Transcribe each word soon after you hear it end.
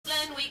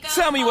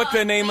Tell me what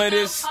the name of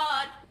this.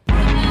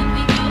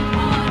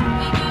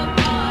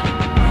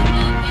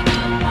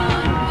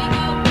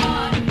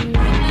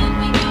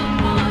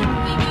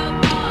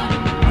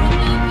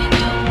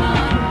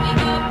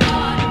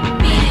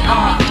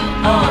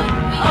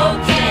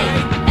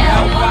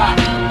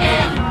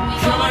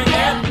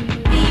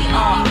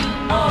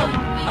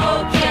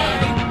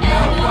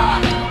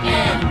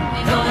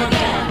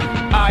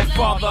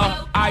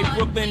 I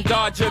Brooklyn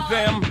Dodger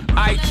them.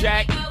 I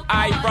jack,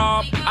 I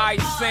rob, I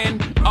sin.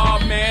 Oh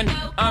man,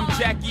 I'm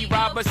Jackie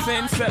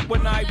Robinson. Except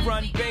when I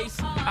run base,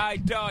 I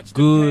dodge.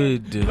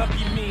 Good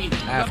lucky me,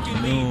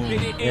 afternoon,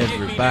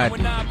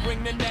 everybody.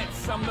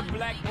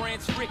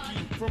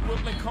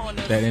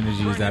 That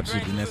energy is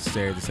absolutely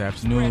necessary this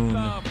afternoon.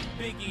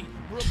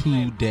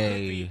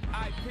 Today,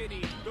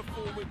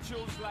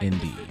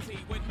 indeed.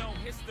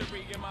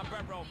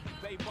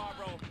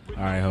 All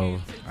right,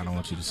 Hov. I don't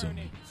want you to sue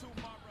me,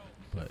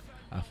 but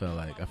I feel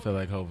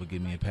like Hov would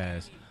give me a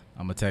pass.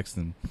 I'm gonna text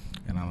him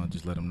and I'm gonna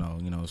just let him know,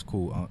 it's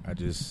cool. I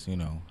just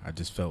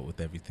felt with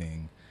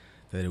everything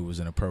that it was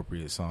an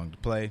appropriate song to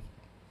play.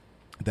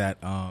 That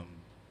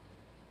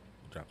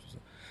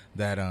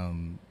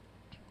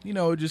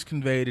it just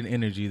conveyed an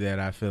energy that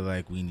I feel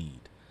like we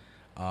need.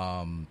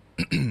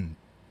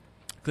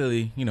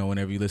 Clearly,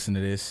 whenever you listen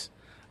to this,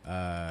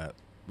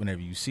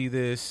 whenever you see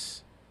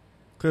this,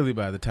 clearly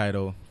by the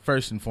title,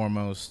 first and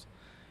foremost,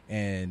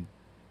 and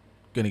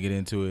gonna get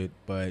into it,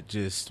 but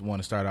just want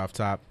to start off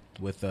top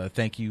with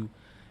thank you,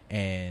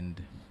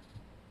 and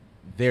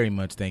very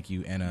much thank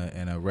you, and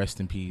a rest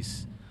in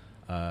peace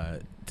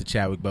to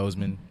Chadwick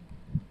Boseman.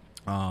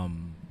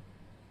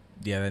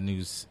 That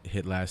news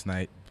hit last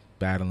night,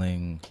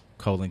 battling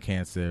colon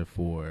cancer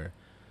for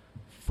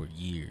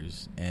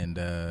years, and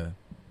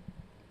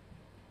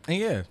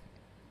yeah,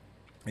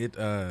 it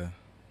the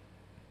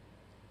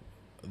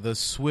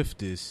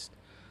swiftest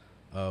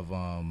of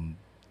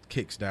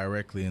kicks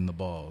directly in the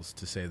balls,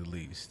 to say the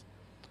least.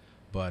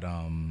 But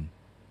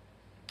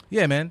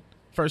yeah, man,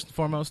 first and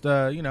foremost,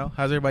 how's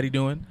everybody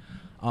doing?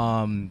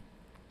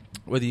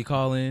 Whether you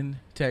call in,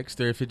 text,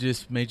 or if it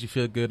just made you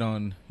feel good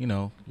on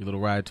your little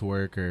ride to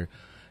work or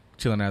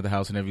chilling out of the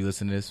house whenever you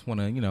listen to this, want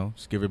to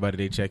just give everybody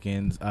their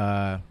check-ins.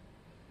 I'm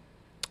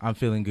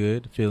feeling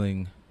good,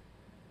 the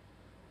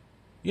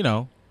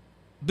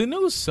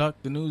news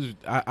sucked. The news,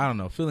 I don't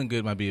know. Feeling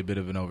good might be a bit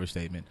of an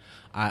overstatement.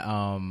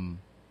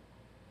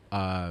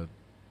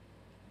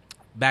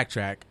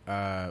 Backtrack.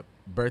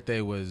 Birthday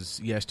was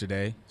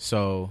yesterday,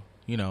 so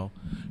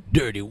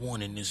dirty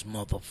one in this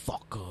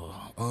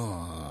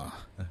motherfucker.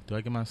 Do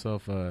I give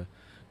myself a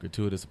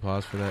gratuitous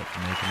applause for that? For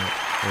making it.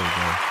 There we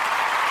go.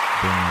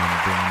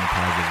 Bringing the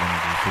positive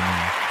energy for me.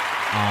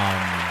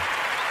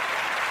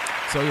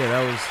 So yeah,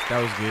 that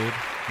was good.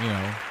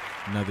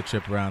 Another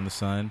trip around the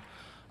sun.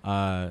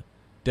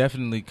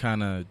 Definitely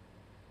kind of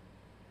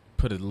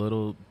put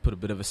a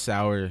bit of a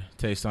sour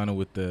taste on it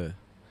with the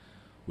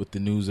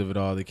news of it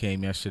all that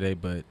came yesterday,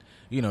 but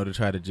to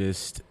try to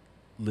just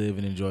live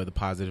and enjoy the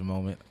positive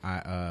moment.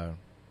 I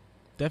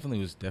definitely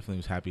was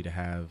happy to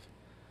have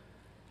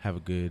a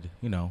good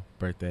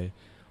birthday,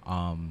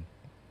 and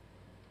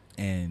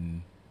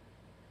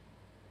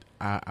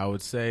I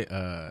would say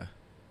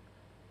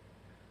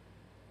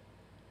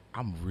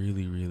I'm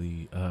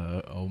really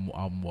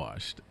I'm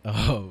washed.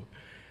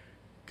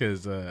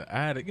 Because I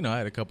had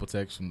a couple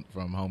texts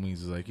from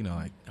homies like,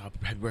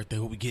 happy birthday,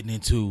 what we getting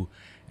into?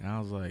 And I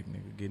was like,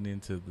 nigga, getting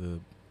into the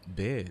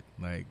bed.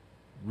 Like,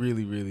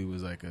 really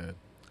was like a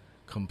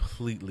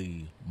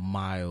completely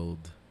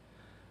mild,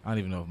 I don't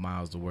even know if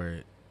mild is the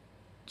word,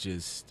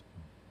 just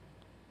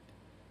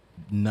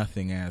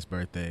nothing ass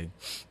birthday.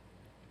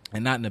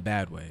 And not in a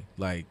bad way.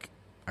 Like,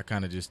 I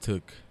kind of just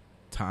took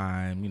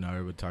time,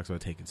 everybody talks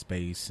about taking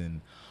space and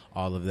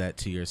all of that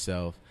to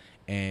yourself.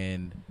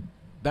 And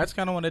that's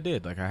kind of what I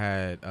did. Like, I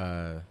had,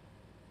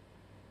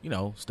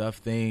 stuff,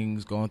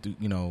 things going through,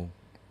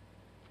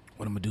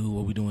 what I'm going to do,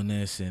 what we doing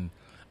this. And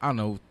I don't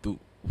know,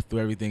 through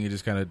everything, it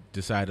just kind of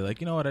decided,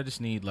 like, I just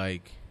need,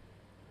 like,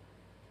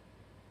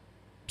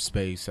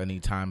 space. I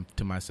need time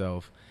to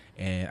myself.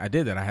 And I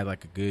did that. I had,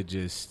 like, a good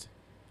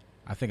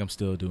I think I'm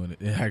still doing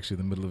it, actually,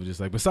 in the middle of it, just,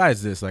 like,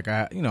 besides this, like,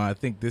 I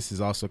think this is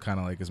also kind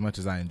of, like, as much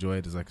as I enjoy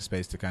it, is, like, a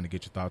space to kind of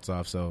get your thoughts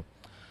off. So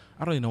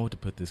I don't even know what to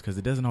put this, because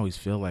it doesn't always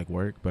feel like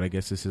work, but I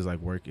guess this is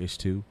like work-ish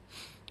too.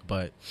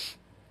 But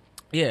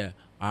yeah,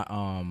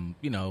 I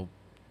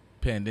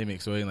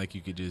pandemic, so it ain't like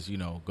you could just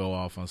go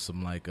off on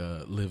some like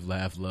live,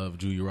 laugh, love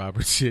Julia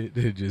Roberts shit.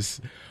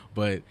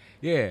 But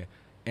yeah,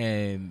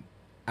 and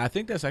I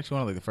think that's actually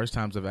one of like the first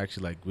times I've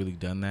actually like really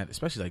done that,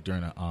 especially like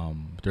during a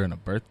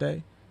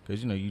birthday,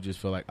 because you just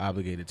feel like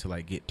obligated to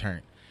like get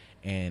turned.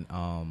 And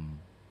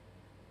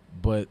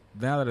but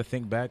now that I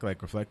think back,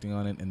 like reflecting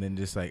on it, and then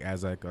just like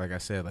as like I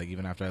said, like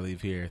even after I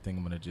leave here, I think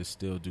I'm gonna just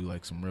still do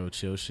like some real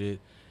chill shit.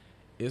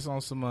 It's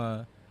on some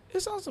I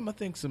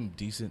think some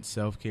decent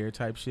self-care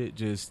type shit.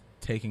 Just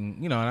taking,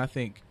 and I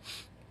think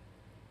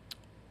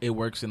it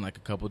works in like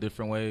a couple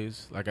different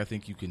ways. Like I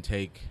think you can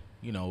take,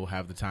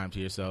 have the time to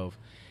yourself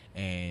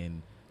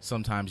and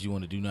sometimes you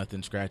want to do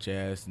nothing, scratch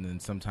ass, and then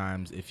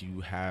sometimes if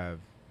you have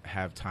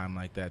time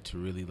like that to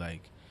really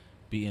like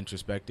be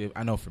introspective.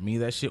 I know for me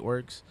that shit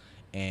works,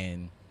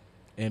 and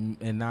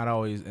not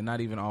always, and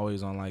not even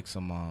always on like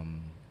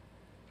some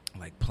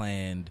like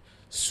planned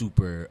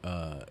super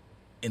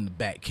in the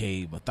back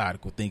cave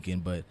methodical thinking,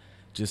 but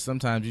just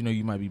sometimes, you know,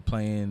 you might be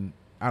playing,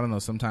 I don't know,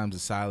 sometimes the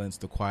silence,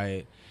 the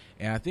quiet,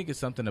 and I think it's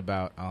something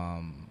about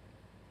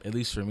at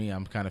least for me,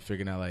 I'm kind of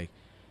figuring out like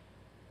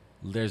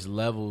there's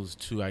levels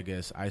to, I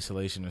guess,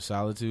 isolation or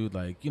solitude.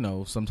 Like, you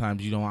know,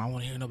 sometimes you don't, I don't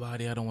want to hear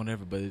nobody, I don't want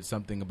ever, but it's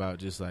something about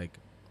just like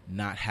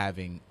not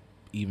having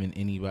even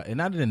anybody, and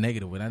not in a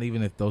negative way, not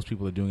even if those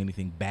people are doing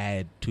anything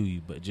bad to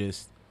you, but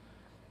just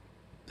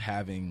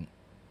having,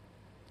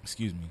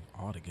 excuse me,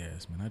 all the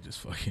gas, man. I just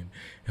fucking,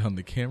 on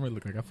the camera,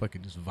 look like I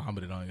fucking just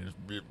vomited on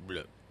you.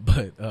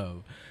 But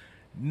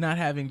not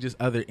having just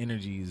other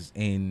energies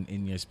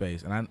in your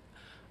space. And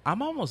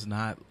I'm almost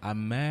not,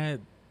 I'm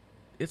mad.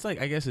 It's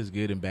like, I guess it's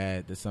good and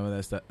bad that some of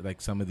that stuff,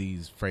 like some of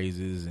these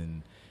phrases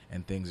and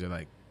things are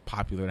like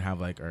popular and have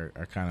like,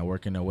 are kind of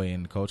working their way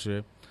in the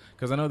culture.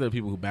 Because I know there are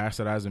people who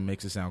bastardize and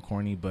makes it sound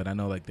corny, but I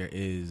know like there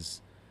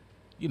is,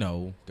 you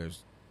know,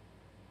 there's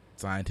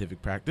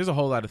scientific practice. There's a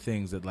whole lot of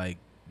things that like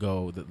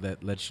go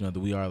that lets you know that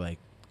we are like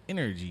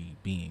energy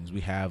beings.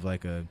 We have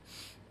like a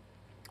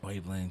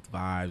wavelength,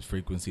 vibes,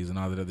 frequencies, and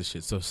all that other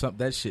shit. So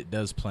that shit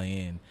does play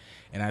in.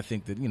 And I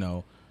think that, you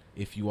know,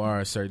 if you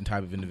are a certain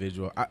type of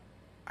individual,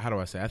 how do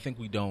I say? I think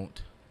we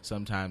don't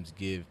sometimes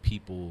give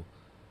people,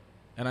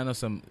 and I know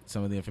some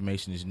of the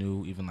information is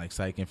new, even like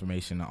psych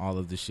information, all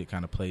of this shit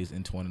kind of plays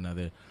into one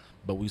another,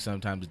 but we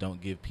sometimes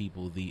don't give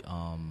people the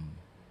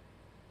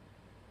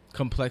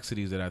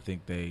complexities that I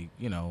think they,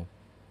 you know,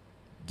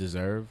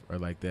 deserve, or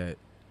like that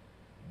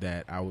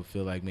I would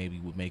feel like maybe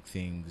would make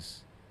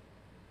things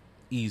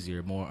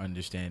easier, more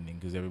understanding,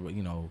 because everybody,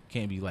 you know,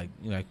 can't be like,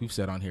 you know, like we've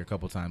said on here a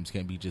couple times,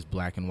 can't be just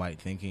black and white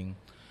thinking,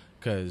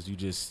 because you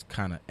just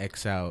kind of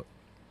X out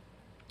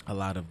a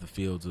lot of the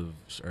fields of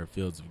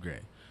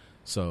gray.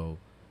 So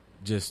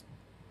just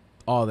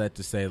all that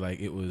to say, like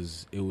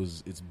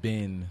it's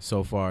been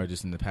so far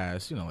just in the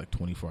past, you know, like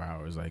 24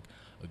 hours, like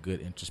a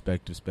good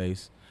introspective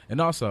space. And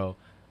also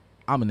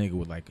I'm a nigga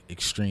with like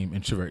extreme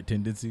introvert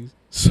tendencies,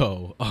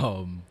 so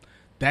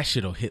that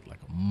shit'll hit like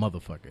a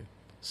motherfucker.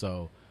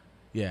 So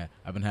yeah,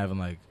 I've been having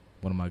like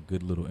one of my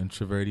good little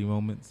introverty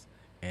moments,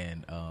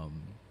 and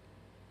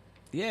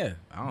yeah,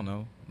 I don't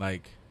know,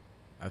 like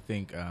I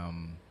think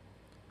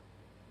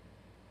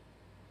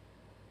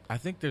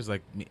there's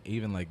like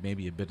even like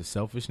maybe a bit of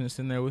selfishness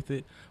in there with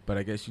it, but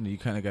I guess, you know, you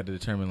kind of got to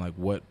determine like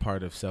what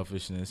part of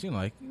selfishness, you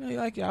know,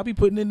 like I'll be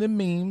putting in the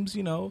memes,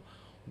 you know,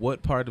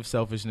 what part of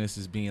selfishness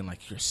is being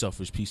like you're a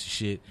selfish piece of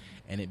shit,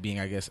 and it being,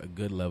 I guess, a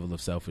good level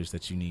of selfish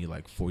that you need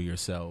like for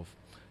yourself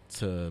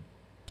to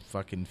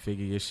fucking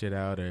figure your shit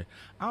out. Or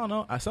I don't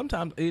know,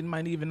 sometimes it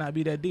might even not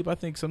be that deep. I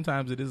think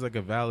sometimes it is like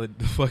a valid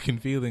fucking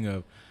feeling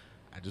of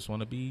I just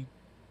want to be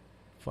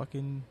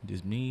fucking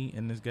just me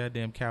and this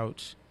goddamn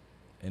couch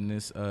and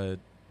this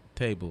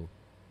table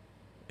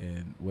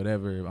and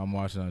whatever I'm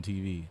watching on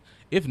TV.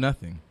 If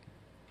nothing,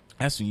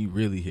 that's when you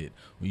really hit,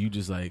 when you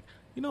just like,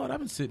 you know what, I've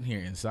been sitting here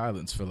in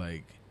silence for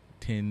like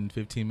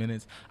 10-15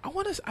 minutes.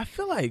 I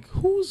feel like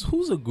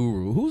who's a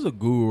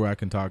guru I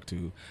can talk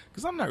to,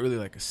 because I'm not really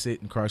like a sit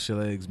and cross your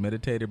legs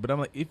meditator, but I'm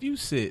like, if you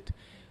sit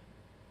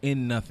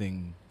in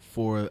nothing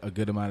for a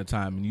good amount of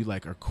time and you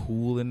like are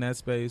cool in that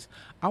space,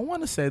 I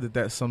want to say that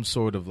that's some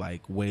sort of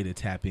like way to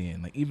tap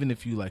in. Like even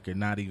if you like are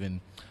not even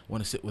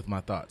want to sit with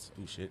my thoughts,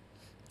 oh shit,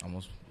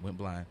 almost went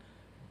blind,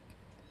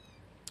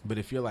 but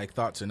if your like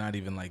thoughts are not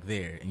even like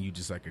there and you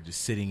just like are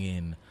just sitting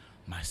in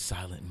my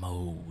silent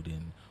mode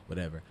and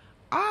whatever,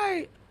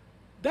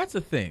 that's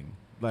a thing.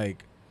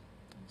 Like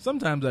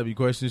sometimes I be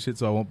questioning shit,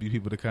 so I won't be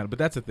people to kind of, but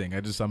that's a thing.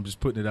 I'm just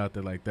putting it out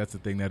there, like that's a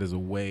thing, that is a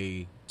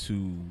way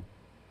to,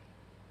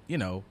 you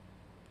know,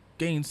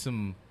 gain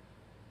some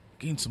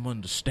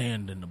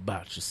understanding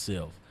about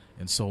yourself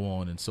and so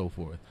on and so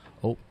forth.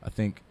 Oh, I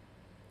think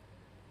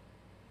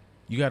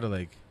you gotta,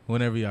 like,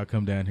 whenever y'all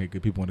come down here,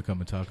 good people want to come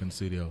and talk in the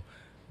studio,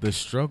 the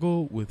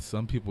struggle with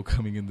some people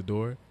coming in the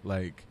door,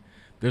 like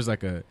there's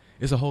like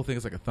it's a whole thing,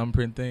 it's like a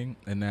thumbprint thing,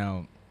 and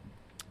now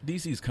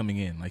DC's coming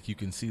in, like you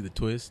can see the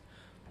twist,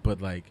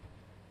 but like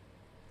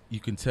you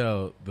can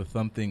tell the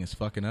thumb thing is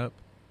fucking up.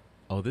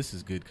 Oh, this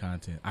is good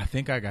content. I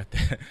think I got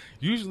that.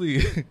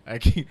 Usually I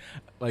keep,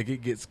 like,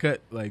 it gets cut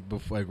like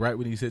before, like right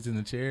when he sits in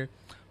the chair,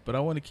 but I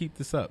want to keep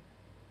this up.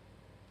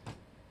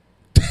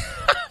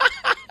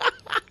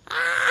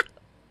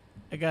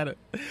 I got it.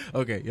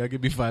 Okay, y'all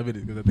give me 5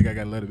 minutes because I think I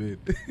got to let him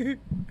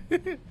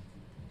in.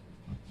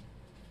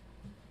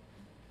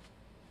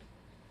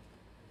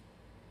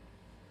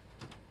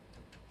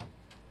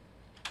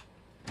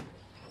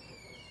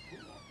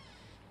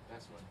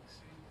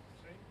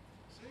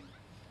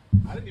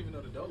 I didn't even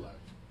know the door locked.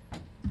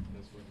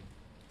 That's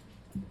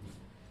funny.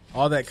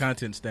 All that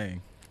content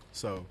staying.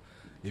 So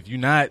if you're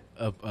not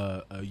a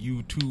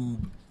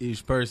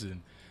YouTube-ish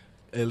person,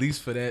 at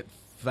least for that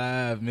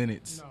 5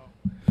 minutes,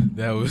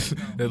 That was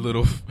that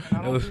little.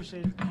 I don't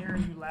appreciate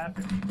hearing you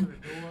laughing through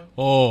the door.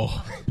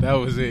 Oh, that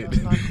was it.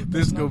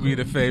 This is gonna be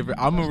the good. favorite.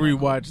 I'm gonna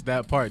rewatch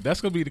that part.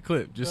 That's gonna be the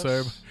clip. Just so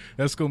everybody,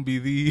 that's gonna be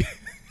the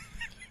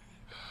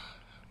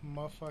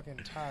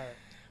Motherfucking tired.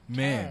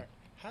 man.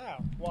 Tired.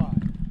 How? Why?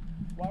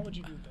 Why would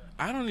you do that?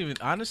 I don't even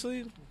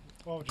honestly.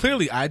 Why would you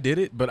Clearly, I did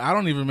it, but I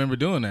don't even remember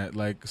doing that.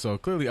 Like, so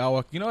clearly, I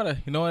walk. You know what?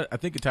 You know what? I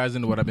think it ties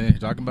into what I've been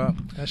talking about.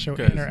 That's your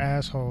 'Cause inner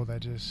asshole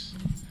that just.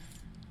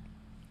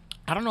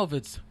 I don't know if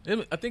it's.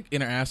 I think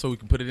inner asshole. We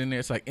can put it in there.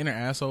 It's like inner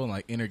asshole and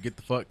like inner get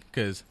the fuck.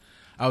 Because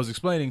I was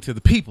explaining to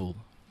the people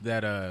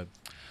that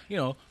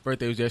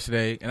birthday was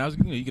yesterday, and I was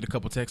you get a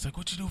couple texts like,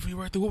 "What you do for your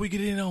birthday? What we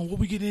get in on? What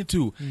we get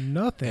into?"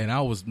 Nothing. And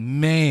I was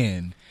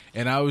and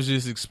I was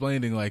just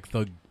explaining like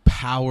the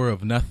power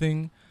of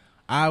nothing.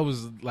 I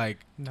was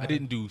like, I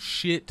didn't do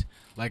shit.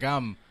 Like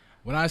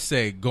when I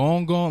say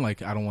gone,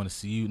 like I don't want to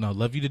see you. No,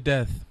 love you to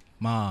death,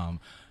 mom,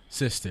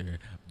 sister,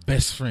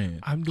 best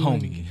friend, I'm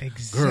doing homie,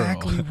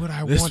 exactly girl, what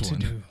I this want to one,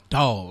 do.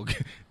 Dog,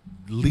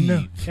 leave.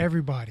 No,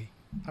 everybody.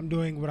 I'm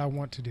doing what I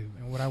want to do,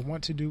 and what I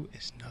want to do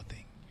is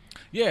nothing.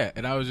 Yeah,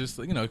 and I was just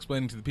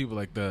explaining to the people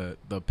like the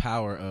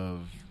power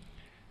of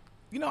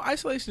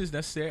isolation is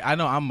necessary. I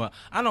know I'm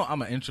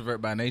an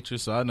introvert by nature,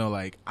 so I know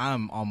like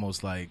I'm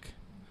almost like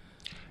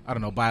I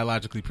don't know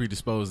biologically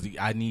predisposed.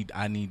 I need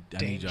y'all to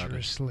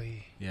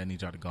Dangerously. I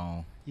need y'all to go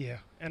on. Yeah,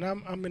 and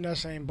I'm in that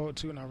same boat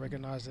too, and I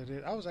recognize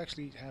that I was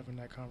actually having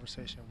that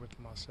conversation with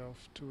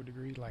myself to a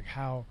degree, like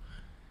how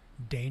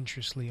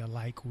dangerously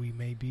alike we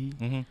may be.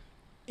 Mm-hmm.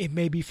 It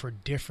may be for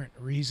different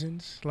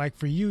reasons. Like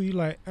for you, you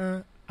like,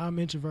 I'm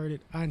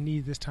introverted. I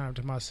need this time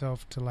to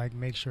myself to like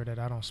make sure that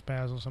I don't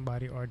spaz on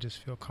somebody or just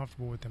feel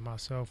comfortable within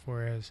myself.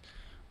 Whereas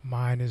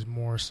mine is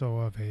more so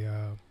of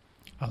a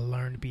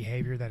learned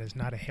behavior that is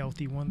not a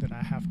healthy one that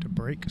I have to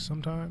break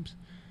sometimes.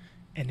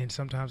 And then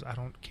sometimes I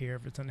don't care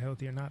if it's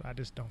unhealthy or not. I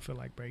just don't feel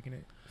like breaking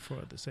it for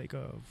the sake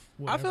of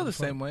whatever. I feel the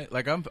same way.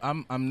 Like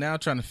I'm now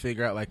trying to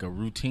figure out like a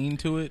routine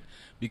to it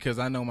because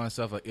I know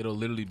myself like it'll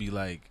literally be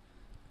like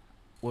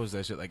what was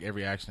that shit? Like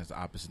every action has the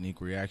opposite and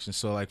equal reaction.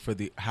 So like for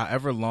the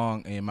however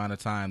long a amount of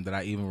time that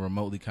I even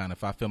remotely kind of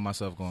if I feel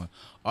myself going,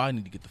 oh, I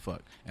need to get the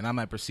fuck, and I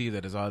might perceive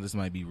that as this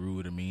might be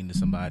rude or mean to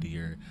somebody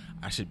or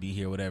I should be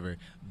here, whatever.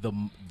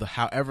 The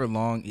however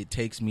long it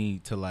takes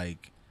me to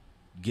like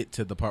get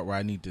to the part where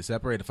I need to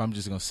separate, if I'm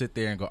just gonna sit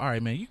there and go, all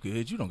right, man, you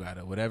good, you don't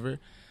gotta, whatever.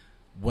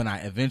 When I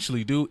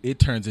eventually do, it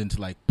turns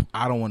into like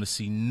I don't want to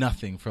see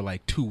nothing for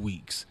like 2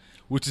 weeks,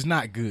 which is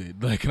not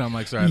good. Like, and I'm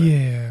like, sorry.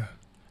 Yeah.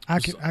 I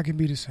can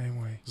be the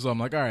same way. So I'm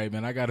like, all right,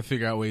 man, I got to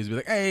figure out ways to be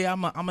like, hey,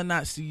 I'm gonna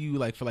not see you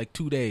like for like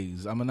 2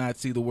 days. I'm gonna not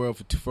see the world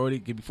for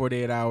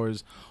 48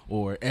 hours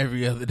or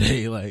every other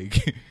day.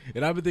 Like,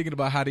 and I've been thinking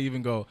about how to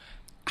even go,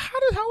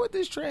 how would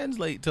this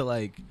translate to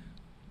like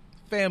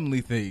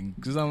family thing?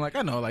 Because I'm like,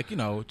 I know, like,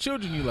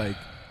 children, you like,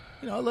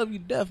 I love you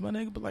to death, my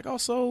nigga, but like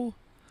also,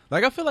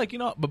 like, I feel like,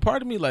 but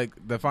part of me like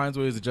that finds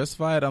ways to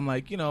justify it. I'm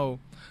like,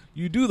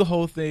 you do the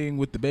whole thing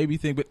with the baby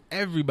thing, but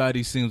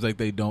everybody seems like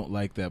they don't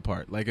like that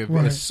part. Like,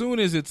 as soon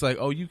as it's like,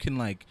 oh, you can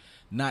like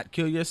not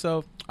kill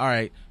yourself, all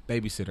right,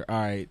 babysitter,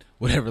 all right,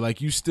 whatever. Like,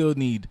 you still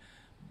need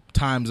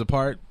times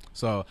apart.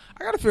 So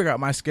I got to figure out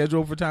my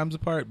schedule for times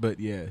apart. But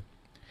yeah,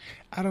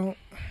 I don't.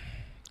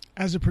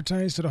 As it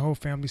pertains to the whole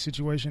family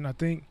situation, I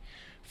think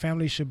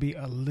family should be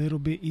a little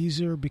bit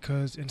easier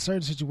because in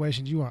certain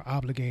situations you are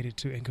obligated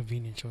to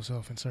inconvenience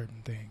yourself in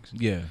certain things.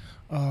 Yeah.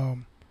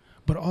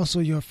 But also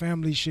your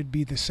family should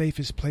be the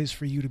safest place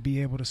for you to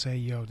be able to say,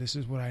 yo, this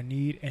is what I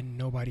need, and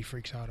nobody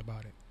freaks out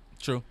about it.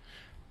 True.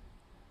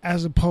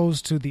 As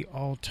opposed to the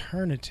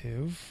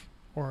alternative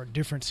or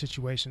different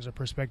situations or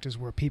perspectives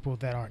where people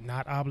that are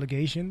not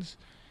obligations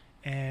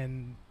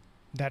and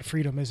that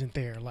freedom isn't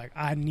there. Like,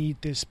 I need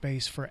this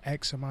space for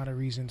X amount of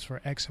reasons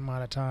for X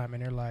amount of time.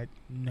 And they're like,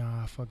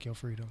 nah, fuck your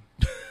freedom.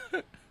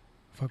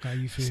 Fuck how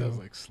you feel. Sounds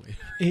like slave.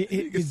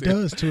 It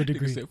does to a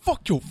degree. Say,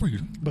 fuck your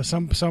freedom. But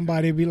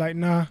somebody be like,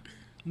 nah.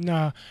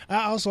 I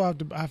also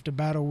have to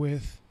battle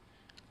with,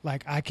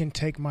 like, I can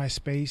take my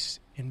space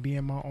and be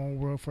in my own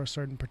world for a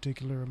certain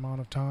particular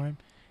amount of time.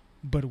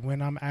 But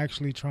when I'm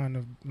actually trying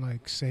to,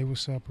 like, say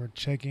what's up or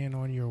check in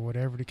on you or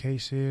whatever the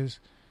case is,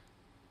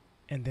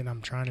 and then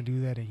I'm trying to do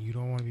that and you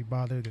don't want to be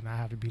bothered, then I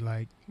have to be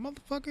like,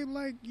 motherfucker,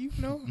 like,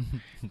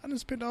 I done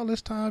spent all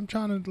this time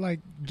trying to, like,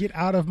 get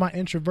out of my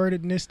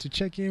introvertedness to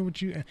check in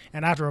with you.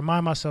 And I have to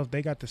remind myself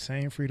they got the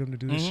same freedom to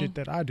do the shit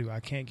that I do. I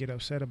can't get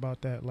upset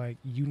about that. Like,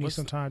 you need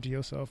some time to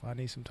yourself. I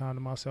need some time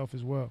to myself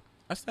as well.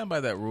 I stand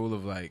by that rule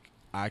of, like,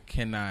 I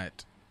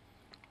cannot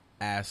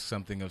ask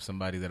something of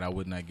somebody that I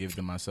would not give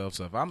to myself.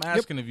 So if I'm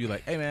asking of you,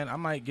 like, hey, man, I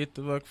might get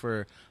the fuck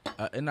for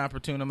an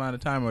inopportune amount of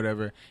time or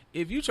whatever.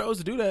 If you chose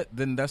to do that,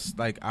 then that's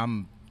like,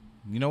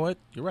 you know what?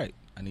 You're right.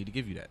 I need to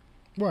give you that.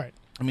 Right.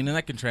 I mean, and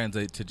that can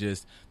translate to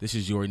just, this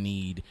is your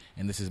need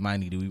and this is my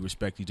need. We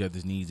respect each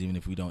other's needs even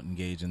if we don't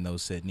engage in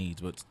those said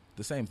needs. But it's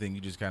the same thing.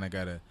 You just kind of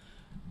got to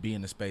be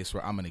in a space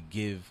where I'm going to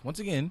give, once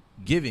again,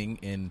 giving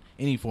in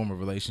any form of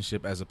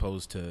relationship as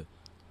opposed to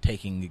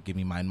taking, give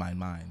me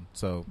mine.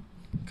 So.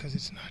 Because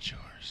it's not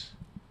yours.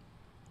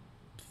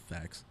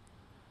 Facts.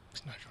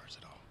 It's not yours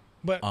at all.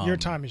 But your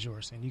time is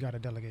yours, and you got to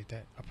delegate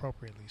that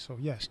appropriately. So,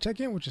 yes,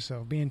 check in with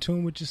yourself. Be in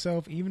tune with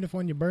yourself. Even if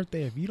on your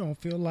birthday, if you don't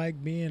feel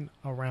like being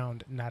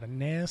around not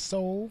an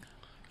asshole.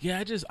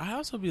 Yeah, I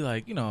also be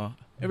like,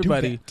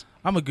 everybody,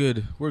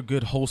 we're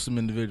good, wholesome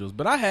individuals.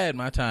 But I had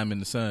my time in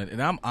the sun,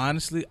 and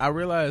I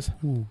realize,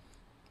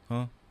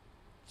 I'm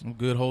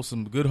good,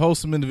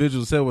 wholesome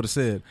individuals said what I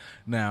said.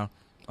 Now,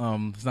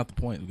 it's not the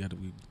point. We're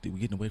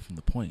getting away from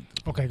the point.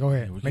 Okay, go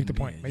ahead. Make the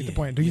point. Make the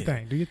point. Do your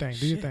thing. Do your thing.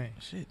 Do your thing.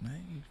 Shit,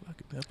 man. You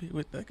fucking up here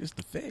with that. It's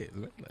the feds.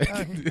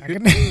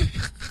 Right?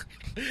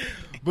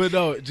 But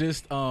no,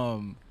 just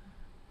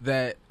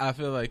that I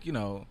feel like,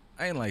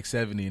 I ain't like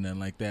 70 and nothing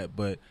like that,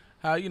 but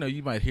how,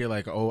 you might hear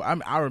like,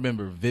 I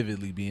remember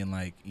vividly being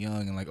like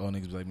young and like old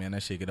niggas be like, man,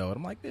 that shit get old.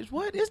 I'm like, bitch,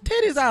 what? It's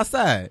titties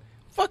outside.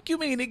 Fuck you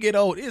mean it get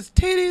old? It's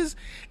titties.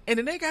 And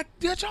then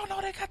did y'all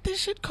know they got this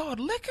shit called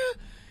liquor?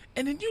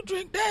 And then you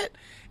drink that,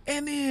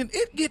 and then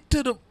it get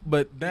to the.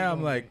 But now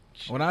I'm like,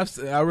 when I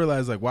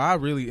realize like, wow, I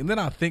really. And then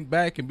I think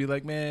back and be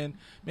like, man,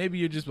 maybe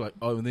you're just like,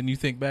 oh. And then you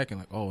think back and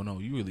like, oh no,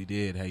 you really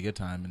did have your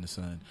time in the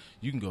sun.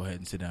 You can go ahead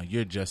and sit down.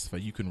 You're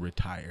justified. You can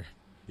retire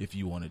if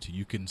you wanted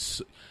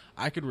to.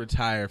 I could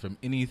retire from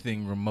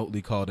anything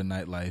remotely called a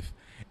nightlife,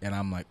 and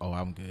I'm like, oh,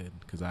 I'm good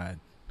because I.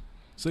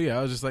 So yeah,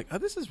 I was just like, oh,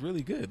 this is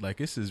really good. Like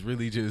this is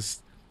really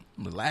just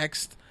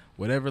relaxed.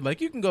 Whatever, like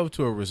you can go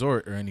to a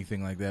resort or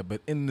anything like that, but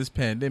in this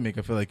pandemic,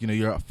 I feel like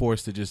you're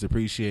forced to just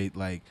appreciate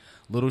like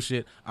little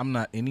shit. I'm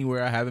not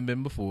anywhere I haven't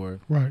been before.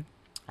 Right.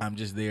 I'm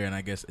just there in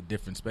I guess a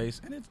different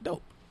space, and it's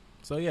dope.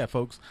 So yeah,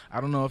 folks, I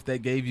don't know if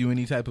that gave you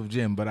any type of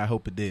gym, but I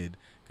hope it did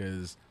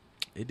because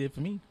it did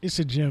for me. It's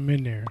a gym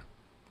in there.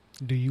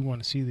 Do you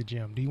want to see the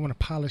gym? Do you want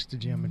to polish the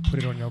gym and put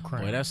it on your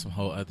crown? Boy, that's some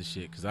whole other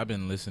shit. Because I've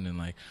been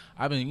listening,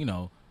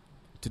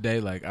 today,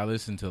 like I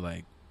listened to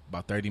like.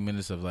 About 30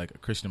 minutes of like a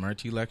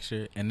Krishnamurti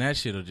lecture, and that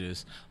shit'll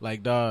just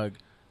like, dog,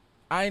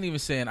 I ain't even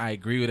saying I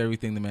agree with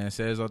everything the man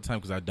says all the time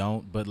because I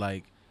don't, but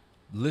like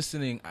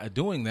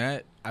doing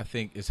that I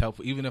think is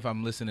helpful. Even if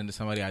I'm listening to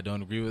somebody I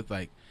don't agree with,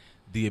 like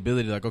the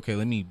ability to like, okay,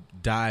 let me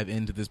dive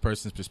into this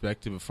person's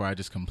perspective before I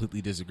just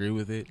completely disagree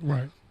with it.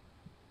 Right.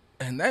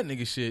 And that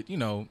nigga shit,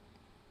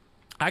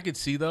 I could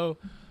see though,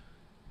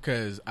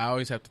 because I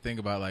always have to think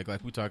about like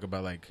we talk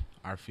about like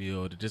our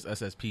field, just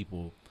us as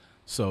people.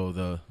 So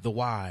the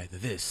why, the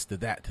this, the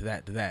that, to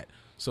that, to that.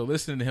 So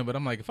listening to him, but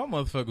I'm like, if I'm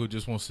a motherfucker who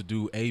just wants to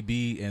do A,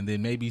 B, and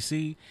then maybe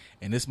C,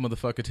 and this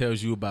motherfucker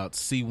tells you about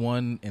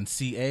C1 and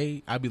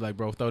CA, I'd be like,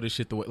 bro, throw this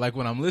shit the way. Like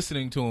when I'm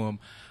listening to him,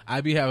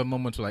 I be having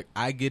moments where like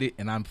I get it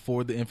and I'm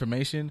for the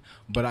information,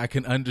 but I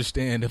can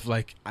understand if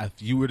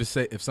you just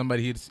say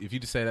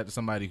that to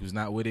somebody who's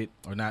not with it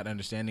or not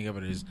understanding of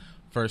it, is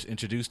first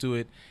introduced to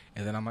it,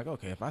 and then I'm like,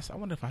 okay, I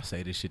wonder if I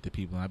say this shit to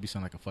people and I'd be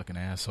sounding like a fucking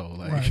asshole,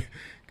 like,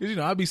 because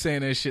I'd be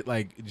saying that shit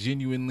like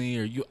genuinely,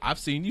 or I've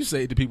seen you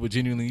say it to people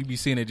genuinely, you be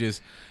seeing it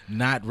just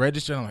not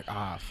register. I'm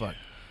like, fuck,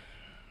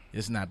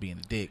 it's not being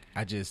a dick.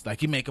 I just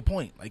like you make a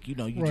point, like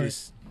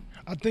just.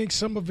 I think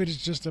some of it is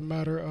just a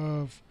matter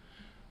of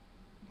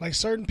like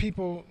certain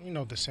people,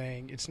 the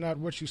saying, it's not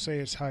what you say,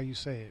 it's how you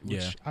say it,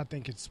 which I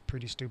think it's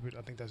pretty stupid.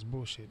 I think that's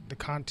bullshit. The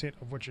content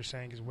of what you're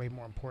saying is way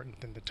more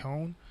important than the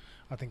tone.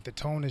 I think the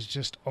tone is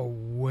just a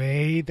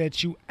way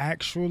that you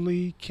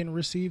actually can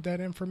receive that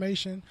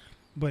information.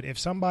 But if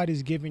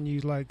somebody's giving you,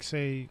 like,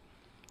 say,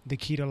 the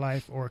key to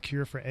life or a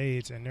cure for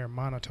AIDS and they're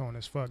monotone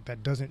as fuck,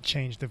 that doesn't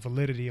change the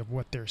validity of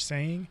what they're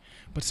saying.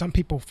 But some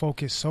people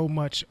focus so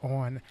much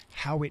on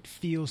how it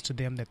feels to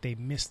them that they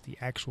miss the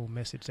actual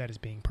message that is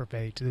being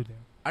purveyed to them.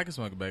 I can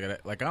smoke back at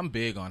that. Like, I'm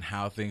big on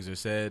how things are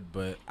said,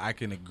 but I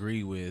can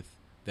agree with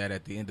that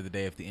at the end of the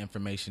day, if the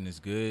information is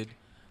good,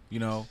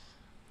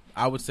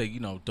 I would say,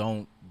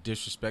 don't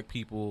disrespect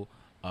people.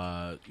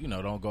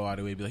 Don't go out of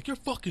the way and be like, you're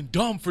fucking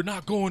dumb for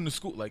not going to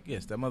school. Like,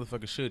 yes, that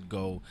motherfucker should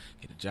go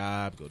get a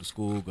job, go to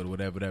school, go to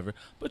whatever.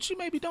 But you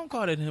maybe don't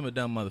call him a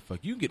dumb motherfucker.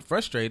 You get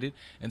frustrated,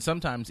 and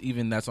sometimes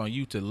even that's on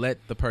you to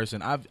let the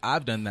person.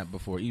 I've done that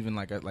before. Even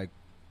like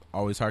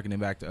always harkening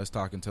back to us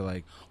talking to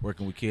like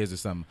working with kids or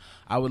something.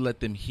 I would let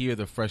them hear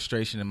the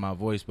frustration in my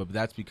voice, but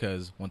that's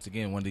because once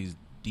again, one of these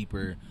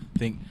deeper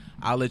think,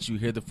 I'll let you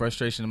hear the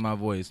frustration in my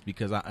voice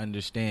because I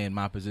understand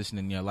my position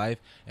in your life,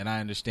 and I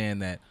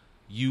understand that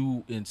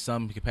you in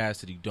some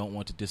capacity don't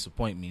want to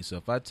disappoint me. So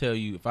if I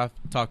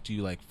talk to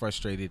you like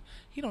frustrated,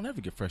 you don't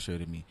ever get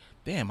frustrated with me.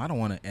 Damn, I don't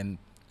want to. And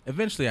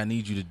eventually I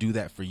need you to do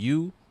that for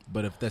you.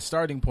 But if the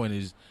starting point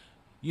is,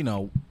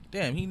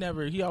 damn,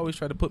 he always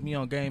tried to put me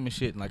on game and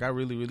shit, and like I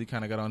really, really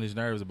kind of got on his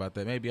nerves about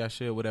that. Maybe I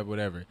should,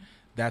 whatever.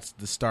 That's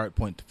the start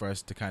point for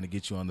us to kind of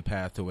get you on the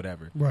path to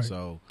whatever. Right.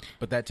 So,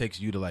 but that takes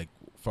you to like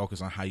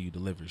focus on how you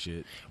deliver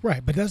shit.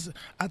 Right. But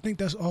I think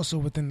that's also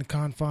within the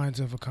confines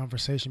of a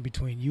conversation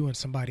between you and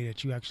somebody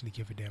that you actually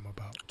give a damn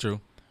about. True.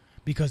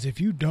 Because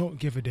if you don't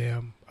give a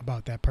damn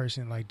about that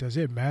person, like, does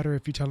it matter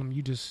if you tell them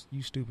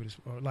you stupid?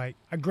 Or like,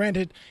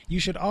 granted,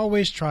 you should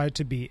always try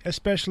to be,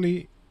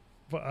 especially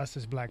for us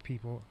as black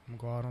people, I'm going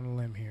to go out on a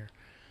limb here.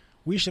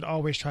 we should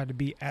always try to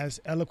be as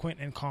eloquent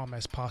and calm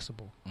as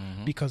possible,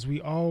 Mm-hmm. because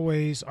we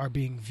always are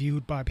being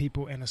viewed by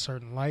people in a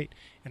certain light.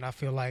 And I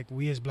feel like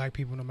we as black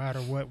people, no matter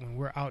what, when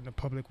we're out in the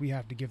public, we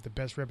have to give the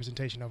best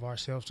representation of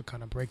ourselves to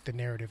kind of break the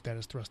narrative that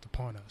is thrust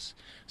upon us.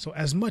 So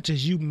as much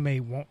as you may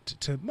want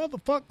to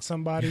motherfuck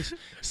somebody,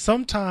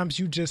 sometimes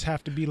you just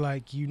have to be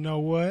like, you know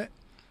what?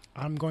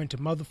 I'm going to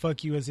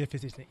motherfuck you as if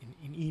it's an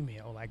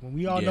email. Like when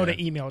we all know Yeah.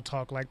 the email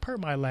talk, like per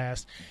my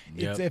last,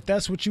 Yep. if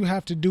that's what you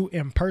have to do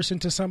in person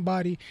to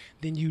somebody,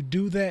 then you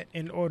do that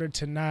in order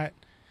to not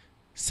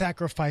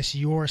sacrifice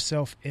your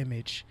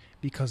self-image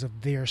because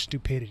of their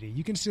stupidity.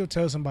 You can still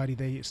tell somebody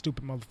they a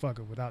stupid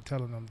motherfucker without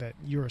telling them that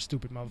you're a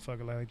stupid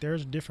motherfucker. Like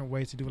there's different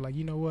ways to do it. Like,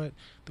 you know what?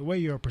 The way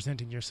you're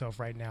presenting yourself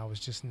right now is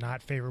just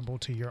not favorable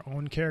to your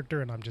own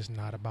character, and I'm just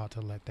not about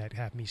to let that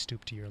have me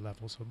stoop to your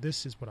level. So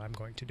this is what I'm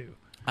going to do.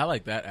 I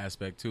like that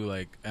aspect too.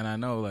 Like, and I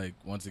know, like,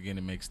 once again,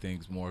 it makes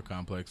things more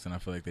complex than I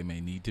feel like they may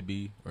need to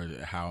be, or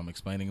how I'm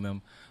explaining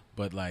them.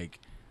 But like,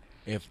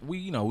 if we,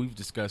 you know, we've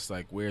discussed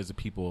like where as a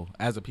people,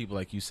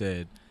 like you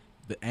said,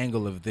 the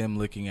angle of them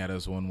looking at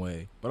us one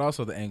way, but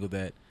also the angle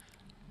that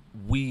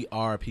we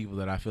are people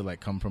that I feel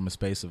like come from a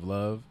space of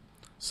love.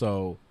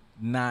 So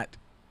not,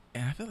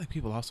 and I feel like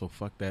people also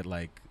fuck that,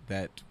 like,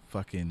 that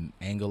fucking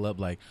angle up.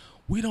 Like,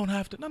 we don't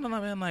have to, no,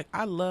 man. Like,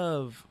 I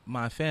love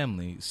my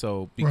family.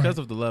 So because Right.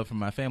 of the love for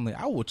my family,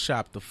 I will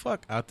chop the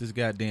fuck out this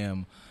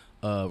goddamn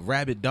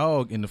rabid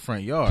dog in the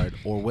front yard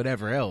or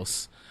whatever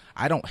else.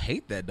 I don't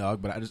hate that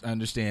dog, but I just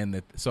understand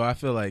that. So I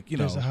feel like, you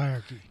know, There's a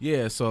hierarchy.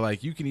 yeah, so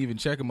like you can even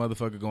check a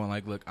motherfucker going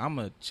like, look, I'm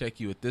gonna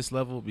check you at this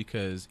level,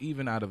 because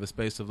even out of a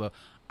space of love,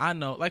 I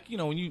know, like, you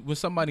know, when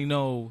somebody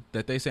know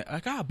that they say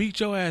like, I'll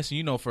beat your ass, and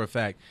you know for a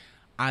fact,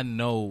 I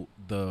know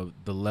the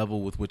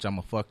level with which I'm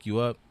gonna fuck you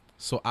up.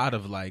 So out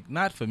of, like,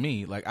 not for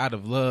me, like out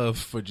of love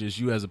for just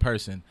you as a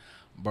person,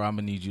 bro, I'm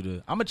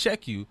gonna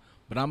check you,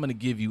 but I'm gonna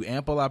give you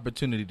ample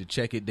opportunity to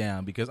check it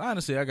down, because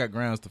honestly, I got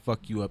grounds to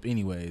fuck you up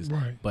anyways.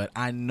 Right. But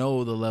I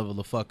know the level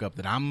of fuck up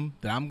that I'm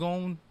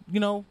going, you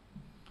know.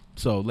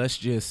 So let's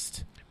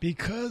just,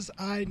 Because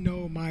I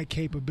know my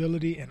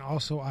capability and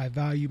also I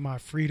value my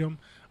freedom,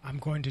 I'm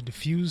going to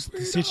diffuse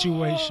the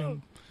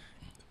situation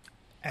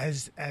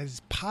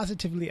as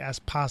positively as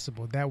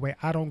possible. That way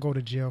I don't go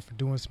to jail for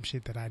doing some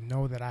shit that I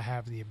know that I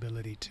have the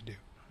ability to do.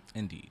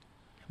 indeed.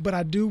 But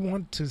I do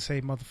want to say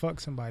motherfuck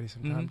somebody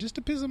sometimes, Mhm. just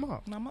to piss them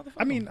off. No, motherfucker.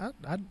 I mean,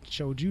 I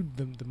showed you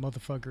the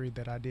motherfuckery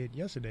that I did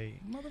yesterday.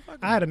 motherfucker.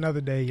 I had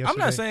another day yesterday. I'm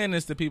not saying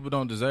this that people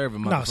don't deserve it,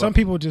 motherfucker. No, some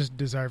people just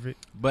deserve it.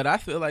 But I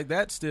feel like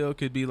that still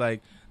could be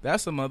like,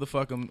 that's a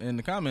motherfucker in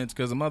the comments,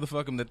 because a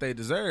motherfucker that they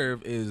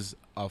deserve is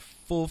a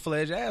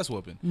full-fledged ass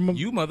whooping.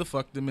 You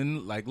motherfucked them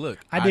in, like, look.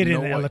 I did it in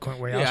know an what- eloquent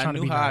way. I Yeah, was I trying to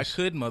knew be how nice. I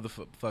could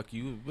motherfuck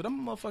you, but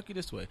I'm gonna motherfuck you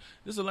this way.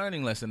 This is a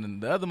learning lesson,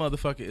 and the other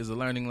motherfucker is a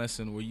learning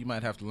lesson where you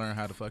might have to learn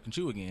how to fucking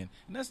chew again,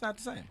 and that's not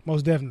the same.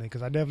 Most definitely,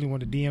 because I definitely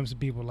want to DM some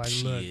people like,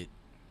 look, Shit.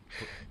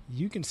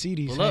 you can see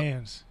these Pull up.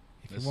 hands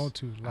if Let's- you want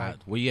to. Like,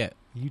 Where you at?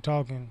 you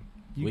talking.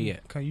 Where you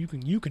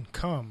You can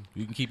come.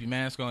 You can keep your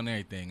mask on and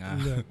everything.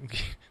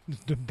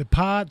 Look, the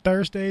pod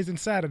Thursdays and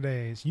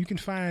Saturdays. You can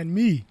find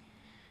me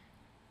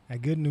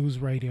at Good News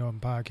Radio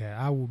and Podcast.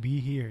 I will be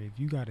here. If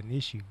you got an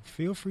issue,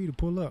 feel free to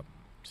pull up.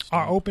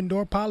 Our open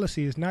door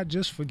policy is not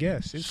just for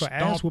guests; it's for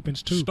ass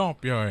whoopings too.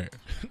 Stomp your ass.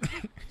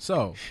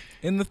 So,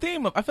 in the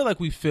theme of, I feel like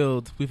we've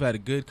had a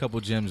good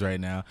couple gems right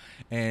now,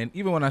 and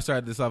even when I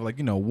started this off, like,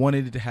 you know,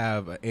 wanted to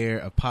have an air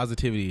of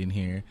positivity in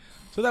here,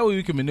 so that way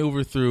we can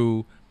maneuver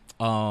through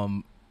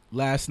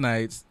last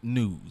night's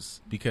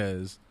news,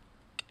 because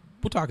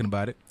we're talking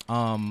about it.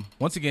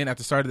 Once again, at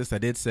the start of this, I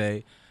did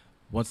say,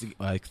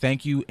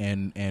 thank you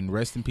and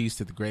rest in peace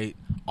to the great,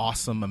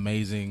 awesome,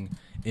 amazing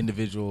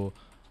individual.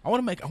 I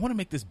want to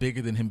make this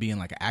bigger than him being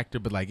like an actor,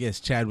 but like, yes,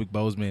 Chadwick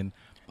Boseman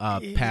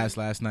passed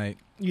last night,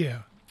 Yeah,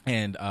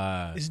 and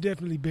it's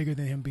definitely bigger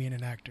than him being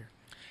an actor.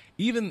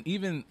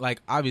 even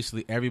like,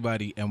 obviously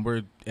everybody,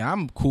 and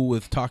I'm cool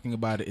with talking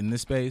about it in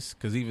this space,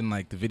 because even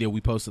like the video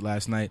we posted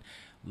last night,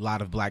 a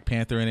lot of Black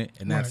Panther in it,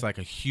 and that's Right. like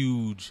a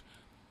huge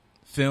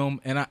film,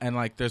 and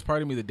like there's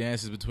part of me that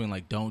dances between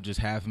like, don't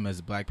just have him as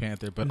a Black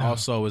Panther, but No.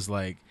 also is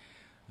like,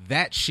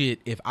 that shit,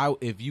 if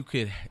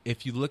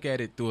you look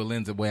at it through a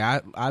lens of the way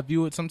I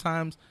view it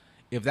sometimes,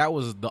 if that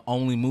was the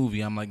only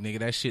movie, I'm like, nigga,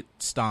 that shit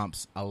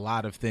stomps a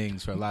lot of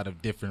things for a lot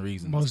of different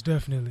reasons. Most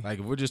definitely. Like,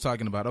 if we're just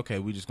talking about, okay,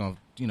 we just gonna,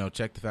 you know,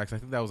 check the facts. I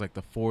think that was like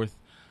the 4th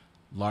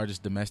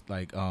largest domestic,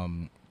 like,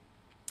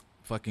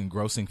 fucking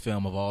grossing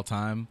film of all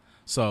time.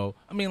 So,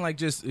 I mean, like,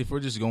 just if we're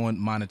just going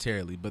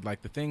monetarily, but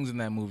like the things in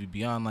that movie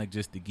beyond like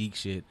just the geek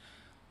shit,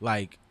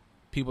 like,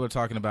 people are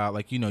talking about,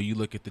 like, you know, you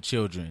look at the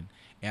children,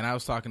 and I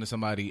was talking to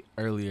somebody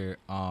earlier,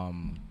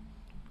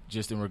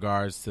 just in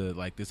regards to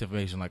like this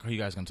information, like, are you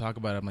guys gonna talk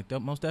about it? I'm like,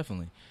 most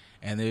definitely.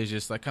 And there's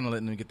just like kind of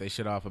letting them get their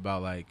shit off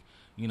about, like,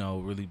 you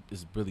know,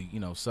 it's really, you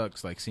know,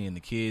 sucks, like, seeing the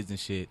kids and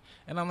shit.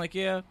 And I'm like,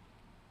 yeah,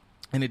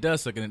 and it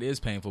does suck and it is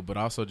painful, but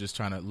also just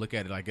trying to look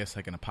at it, I guess,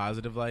 like in a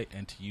positive light,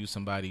 and to use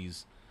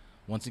somebody's,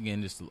 once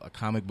again, just a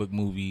comic book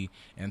movie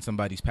and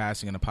somebody's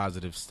passing in a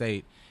positive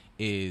state,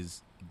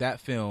 is that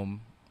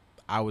film,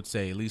 I would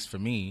say, at least for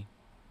me,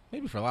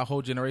 maybe for a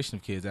whole generation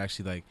of kids,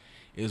 actually, like,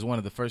 it was one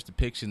of the first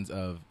depictions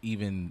of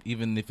even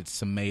if it's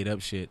some made up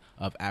shit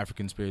of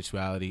African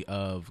spirituality,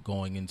 of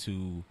going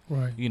into,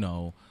 Right. you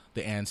know,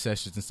 the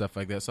ancestors and stuff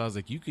like that. So I was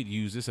like, you could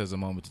use this as a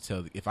moment to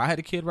tell. If I had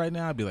a kid right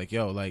now, I'd be like,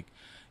 yo, like,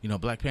 you know,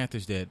 Black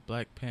Panther's dead.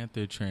 Black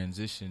Panther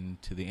transitioned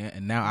to the end,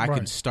 and now I can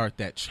Right. start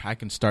that. I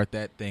can start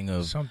that thing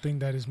of Something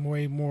that is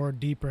way more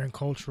deeper and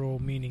cultural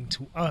meaning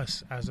to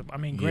us. I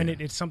mean, granted,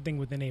 it's something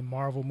within a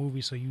Marvel movie,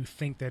 so you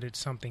think that it's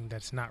something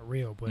that's not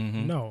real, but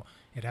Mhm. no,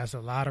 it has a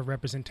lot of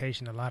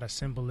representation, a lot of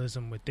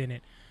symbolism within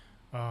it.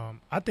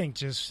 I think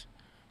just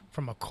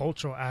from a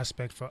cultural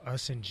aspect for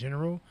us in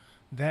general,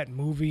 that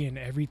movie and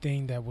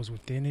everything that was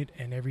within it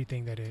and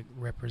everything that it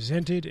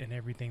represented and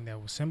everything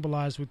that was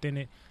symbolized within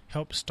it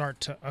helped start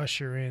to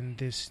usher in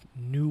this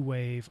new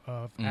wave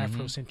of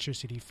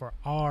Afrocentricity for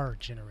our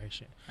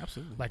generation.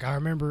 absolutely. Like, I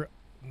remember,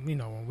 you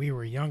know, when we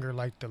were younger,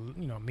 like the,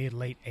 you know,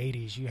 mid-late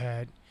 80s, you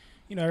had,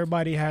 you know,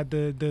 everybody had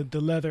the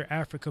leather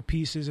Africa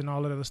pieces and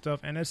all that other stuff.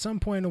 And at some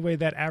point in the way,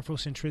 that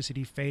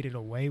Afrocentricity faded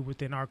away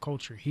within our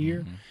culture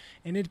here.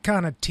 And it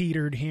kind of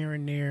teetered here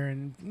and there.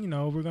 And, you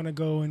know, we're going to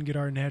go and get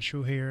our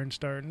natural hair and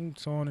start and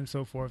so on and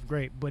so forth.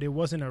 Great. But it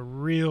wasn't a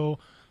real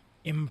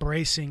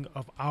embracing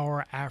of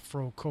our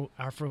African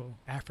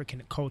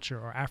culture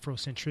or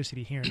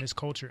Afrocentricity here in this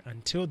culture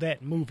until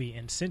that movie.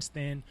 And since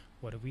then,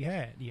 what have we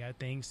had? You had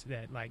things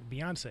that, like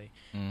Beyonce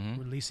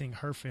releasing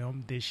her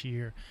film this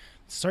year.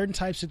 Certain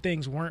types of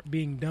things weren't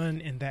being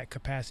done in that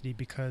capacity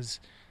because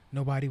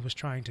nobody was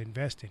trying to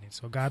invest in it.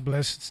 So God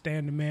bless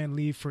Stan the Man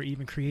Lee for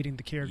even creating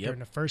the character in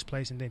the first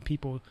place, and then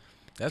people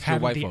That's have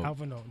good white the folk.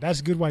 avenue.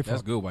 That's good white folk.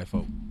 That's good white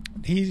folk.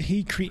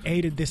 He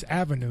created this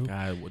avenue.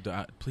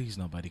 God, please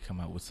nobody come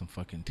out with some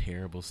fucking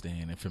terrible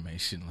Stan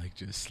information. Like,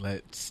 just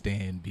let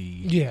Stan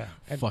be. Yeah.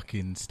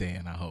 Fucking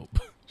Stan, I hope.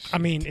 I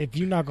mean, if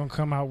you're not gonna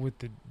come out with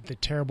the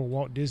terrible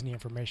Walt Disney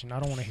information, I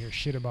don't want to hear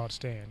shit about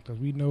Stan, because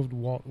we know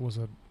Walt was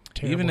a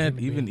terrible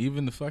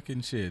even the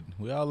fucking shit.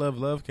 We all love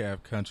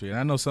Lovecraft Country, and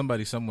I know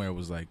somebody somewhere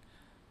was like,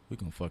 "We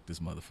gonna fuck this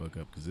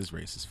motherfucker up because this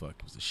racist as fuck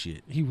was a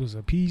shit." He was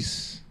a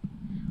piece.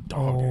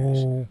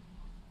 Dog.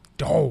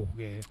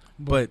 Yeah.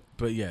 But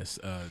yes,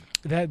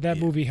 that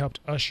movie helped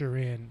usher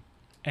in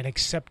an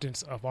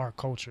acceptance of our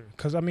culture.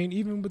 Because I mean,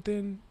 even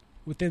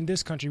within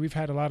this country, we've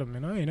had a lot of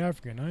men. I ain't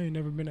African. I ain't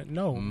never been.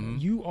 No,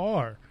 you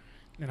are.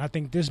 And I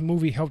think this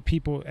movie helped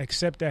people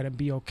accept that and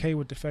be okay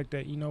with the fact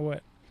that, you know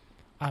what,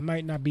 I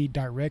might not be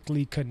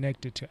directly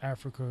connected to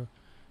Africa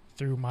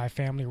through my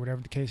family or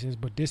whatever the case is,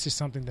 but this is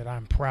something that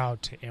I'm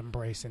proud to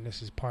embrace, and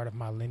this is part of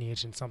my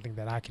lineage and something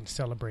that I can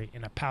celebrate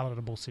in a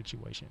palatable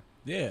situation.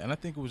 yeah, and I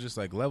think it was just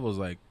like levels,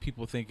 like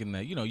people thinking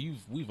that, you know,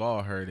 we've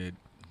all heard it.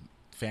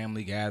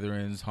 Family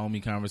gatherings,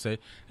 homie conversation.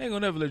 Ain't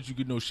gonna never let you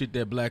get no shit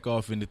that black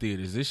off in the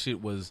theaters. This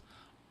shit was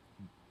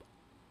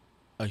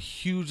a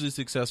hugely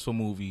successful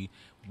movie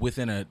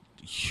within a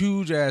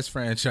huge ass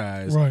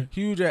franchise. Right.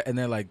 And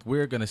they're like,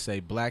 we're gonna say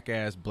black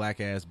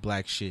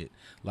shit.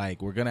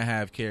 Like, we're gonna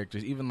have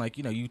characters, even like,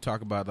 you know, you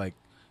talk about like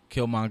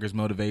Killmonger's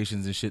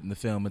motivations and shit in the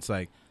film. It's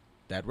like,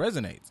 that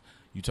resonates.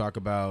 You talk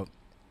about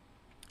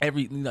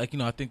like, you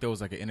know, I think there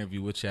was like an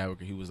interview with Chadwick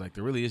where he was like,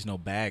 there really is no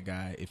bad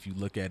guy if you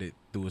look at it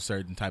through a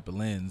certain type of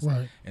lens.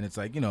 Right. And it's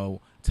like, you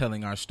know,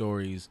 telling our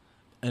stories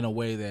in a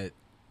way that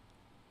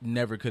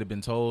never could have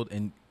been told,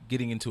 and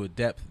getting into a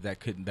depth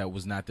that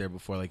was not there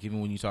before. Like,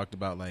 even when you talked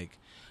about, like,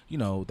 you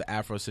know, the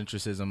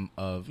Afrocentricism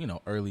of, you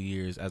know, early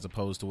years as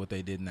opposed to what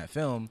they did in that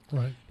film.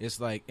 Right.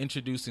 It's like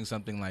introducing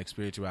something like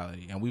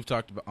spirituality. And we've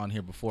talked on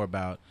here before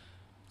about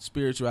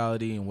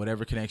spirituality, and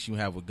whatever connection you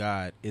have with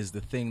God is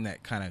the thing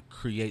that kind of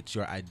creates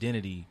your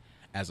identity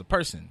as a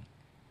person.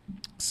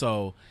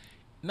 So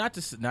not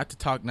to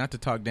talk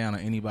down on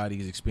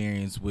anybody's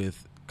experience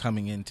with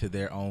coming into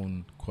their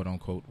own quote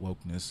unquote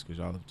wokeness, because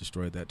y'all have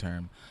destroyed that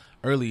term,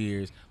 early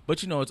years,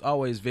 but you know, it's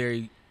always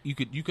very, you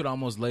could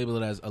almost label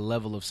it as a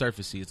level of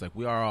surfacey. It's like,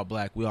 we are all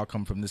black, we all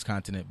come from this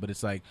continent, but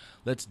it's like,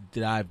 let's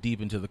dive deep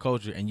into the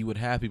culture, and you would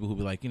have people who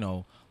be like, you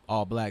know,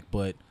 all black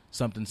but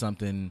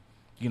something,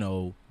 you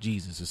know,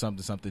 Jesus, or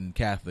something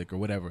Catholic or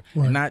whatever.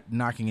 Right. And not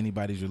knocking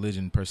anybody's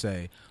religion per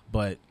se,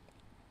 but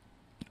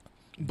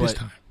This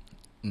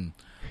time.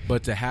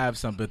 but to have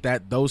something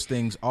that those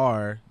things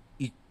are,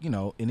 you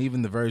know, and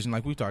even the version,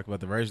 like we talked about,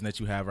 the version that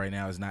you have right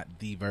now is not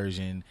the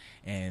version,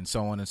 and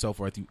so on and so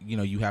forth. You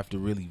know, you have to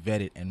really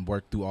vet it and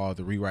work through all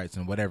the rewrites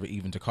and whatever,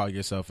 even to call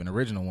yourself an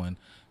original one,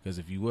 because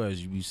if you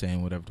was, you'd be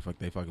saying whatever the fuck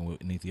they fucking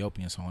with in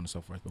Ethiopia and so on and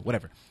so forth, but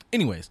whatever.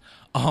 Anyways,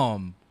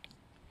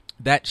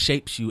 that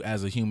shapes you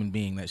as a human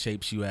being, that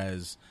shapes you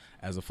as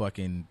a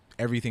fucking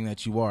everything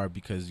that you are,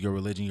 because your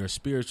religion, your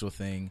spiritual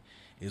thing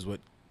is what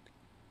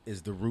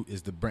is the root,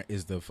 is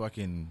the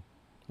fucking,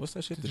 what's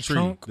that shit? The tree.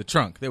 Trunk? The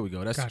trunk. There we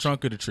go. That's Gotcha. the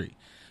trunk of the tree.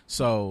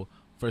 So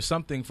for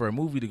a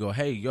movie to go,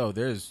 hey, yo,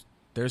 there's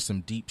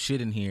some deep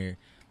shit in here,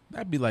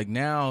 that'd be like,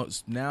 now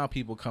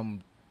people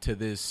come to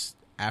this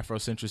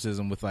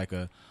Afrocentrism with like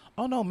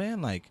oh no,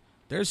 man, like,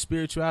 there's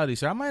spirituality.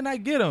 So I might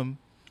not get them,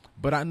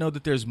 but I know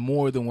that there's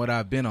more than what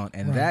I've been on.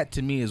 And Right. that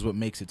to me is what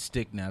makes it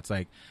stick now. It's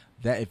like,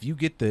 that if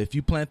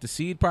you plant the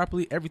seed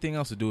properly, everything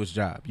else will do its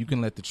job. You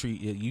can let the tree,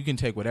 you can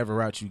take whatever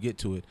route you get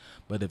to it,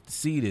 but if the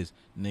seed is,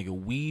 nigga,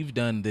 we've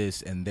done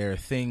this, and there are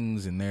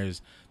things, and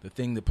there's the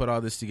thing that put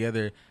all this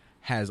together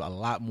has a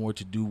lot more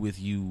to do with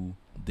you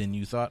than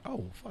you thought.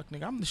 Oh, fuck,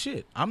 nigga, I'm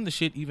the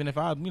shit even if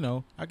I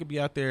could be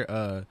out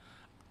there,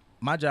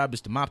 my job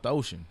is to mop the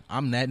ocean.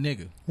 I'm that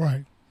nigga.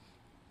 Right.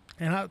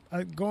 And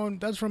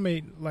that's from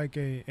a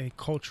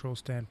cultural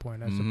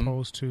standpoint as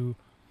opposed to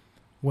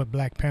what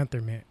Black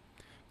Panther meant.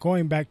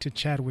 Going back to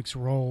Chadwick's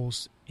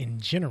roles in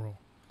general,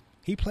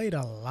 he played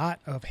a lot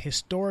of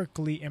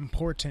historically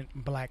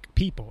important black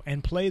people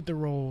and played the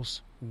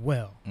roles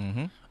well.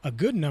 Mm-hmm. A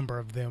good number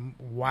of them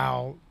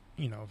while,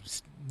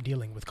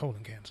 dealing with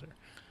colon cancer.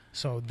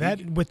 So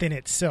that within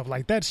itself,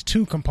 that's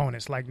two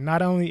components.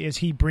 Not only is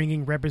he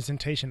bringing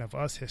representation of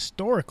us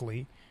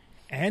historically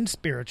and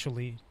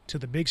spiritually to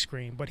the big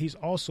screen, but he's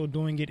also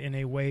doing it in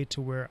a way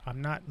to where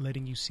I'm not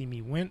letting you see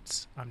me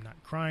wince. I'm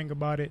not crying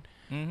about it.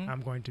 Mm-hmm.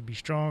 I'm going to be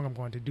strong. I'm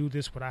going to do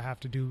this, what I have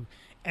to do.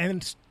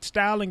 And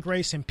style and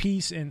grace and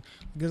peace. And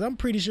because I'm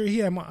pretty sure he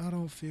had I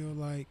don't feel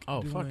like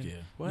doing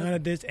none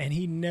of this. And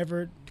he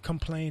never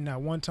complained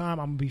not one time.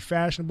 I'm going to be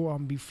fashionable. I'm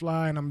going to be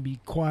fly. And I'm going to be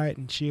quiet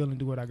and chill and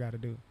do what I got to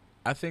do.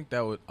 I think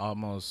that would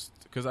almost,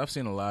 because I've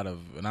seen a lot of,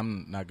 and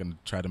I'm not going to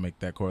try to make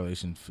that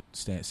correlation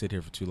sit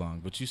here for too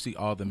long, but you see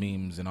all the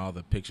memes and all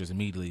the pictures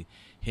immediately,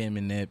 him,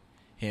 Nip,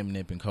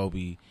 and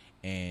Kobe,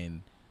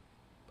 and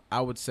I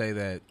would say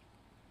that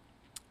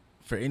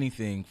for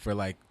anything,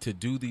 to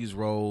do these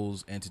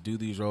roles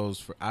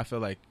I feel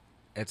like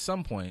at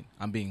some point,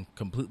 I'm being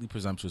completely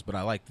presumptuous, but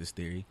I like this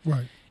theory,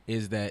 right?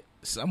 Is that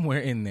somewhere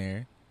in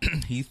there,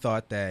 he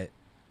thought that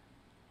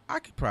I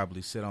could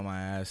probably sit on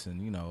my ass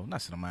and,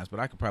 not sit on my ass, but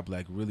I could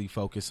probably really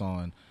focus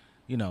on,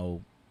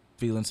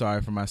 feeling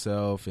sorry for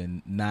myself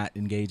and not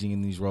engaging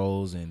in these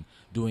roles and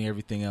doing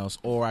everything else.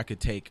 Or I could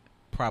take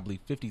probably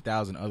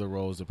 50,000 other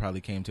roles that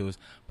probably came to us,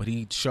 but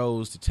he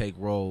chose to take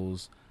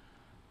roles,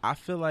 I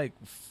feel like,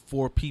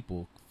 for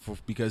people,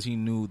 because he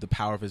knew the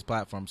power of his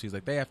platform. So he's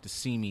like, they have to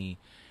see me.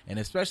 And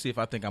especially if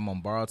I think I'm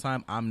on borrowed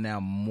time, I'm now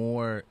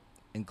more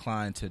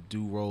inclined to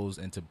do roles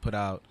and to put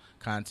out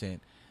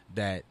content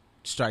that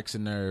strikes a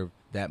nerve,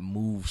 that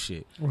move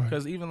shit.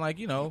 Because even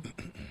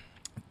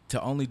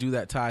to only do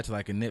that tied to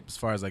a Nip, as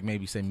far as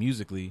maybe say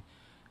musically,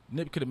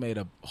 Nip could have made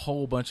a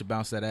whole bunch of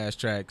bounce that ass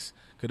tracks,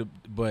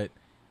 but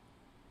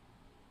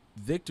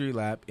Victory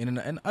Lap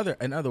in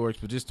other works,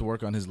 but just to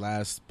work on his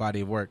last body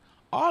of work,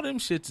 all them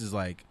shits is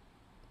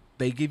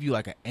they give you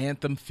an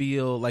anthem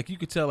feel. You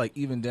could tell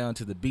even down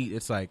to the beat,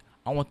 it's I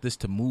want this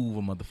to move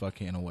a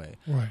motherfucker in a way.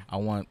 Right. I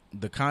want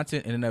the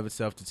content in and of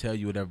itself to tell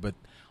you whatever, but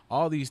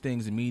all these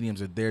things and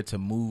mediums are there to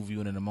move you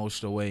in an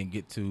emotional way and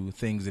get to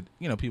things that,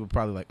 people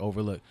probably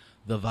overlook.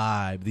 The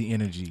vibe, the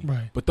energy.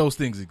 Right. But those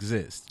things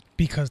exist.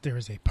 Because there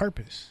is a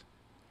purpose.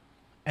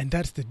 And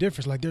that's the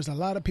difference. There's a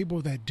lot of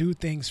people that do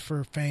things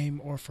for fame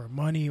or for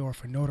money or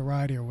for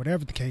notoriety or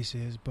whatever the case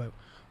is. But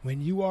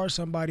when you are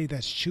somebody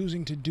that's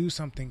choosing to do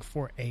something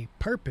for a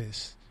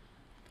purpose,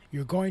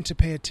 you're going to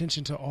pay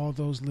attention to all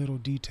those little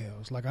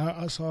details.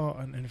 I saw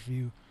an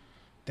interview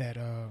that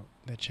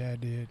Chad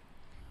did,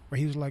 where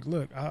he was like,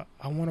 look, I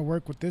want to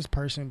work with this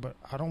person, but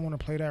I don't want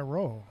to play that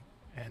role.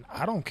 And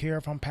I don't care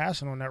if I'm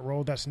passing on that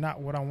role. That's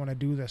not what I want to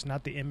do. That's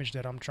not the image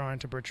that I'm trying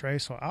to portray.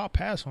 So I'll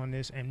pass on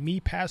this. And me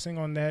passing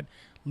on that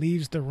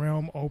leaves the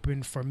realm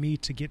open for me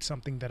to get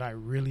something that I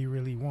really,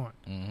 really want.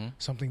 Mm-hmm.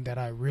 Something that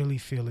I really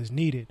feel is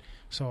needed.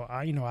 So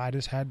I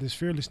just had this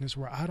fearlessness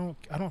where I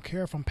don't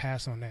care if I'm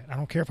passing on that. I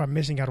don't care if I'm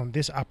missing out on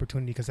this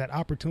opportunity, because that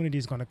opportunity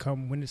is going to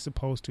come when it's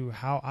supposed to,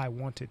 how I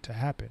want it to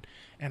happen.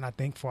 And I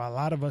think for a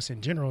lot of us in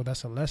general,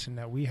 that's a lesson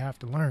that we have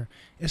to learn.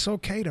 It's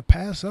okay to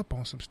pass up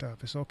on some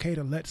stuff. It's okay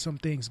to let some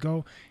things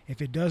go.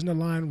 If it doesn't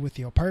align with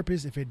your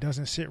purpose, if it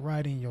doesn't sit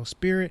right in your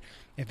spirit,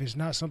 if it's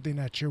not something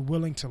that you're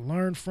willing to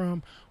learn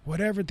from,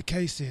 whatever the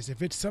case is,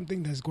 if it's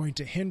something that's going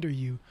to hinder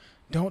you,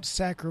 don't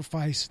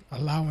sacrifice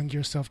allowing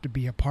yourself to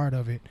be a part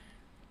of it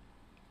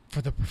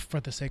for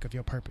the sake of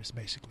your purpose,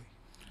 basically.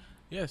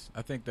 Yes,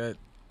 I think that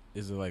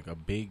is a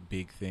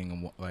big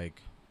thing,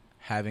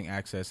 having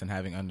access and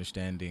having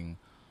understanding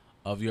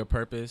of your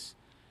purpose,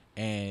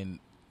 and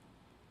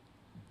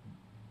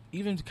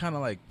even kind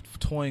of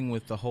toying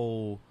with the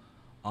whole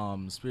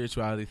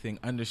spirituality thing,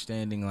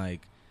 understanding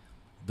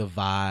the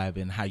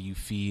vibe and how you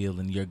feel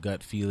and your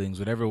gut feelings,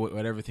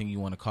 whatever thing you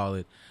want to call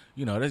it.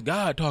 There's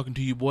God talking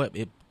to you, boy.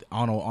 It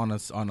on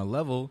a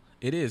level,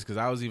 it is, because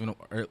I was even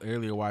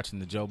earlier watching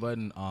the Joe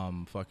Budden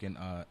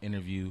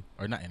interview,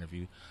 or not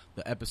interview,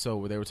 the episode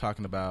where they were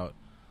talking about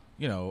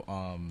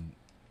them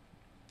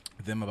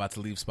about to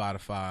leave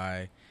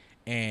Spotify,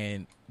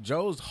 and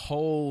Joe's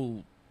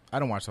whole, I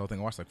don't watch the whole thing,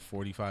 I watched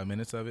 45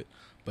 minutes of it,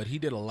 but he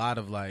did a lot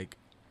of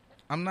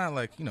I'm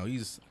not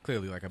he's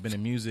clearly I've been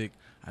in music,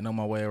 I know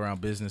my way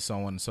around business, so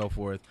on and so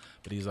forth,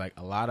 but he's a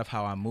lot of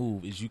how I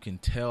move is you can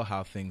tell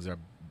how things are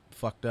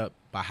fucked up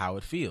by how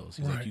it feels.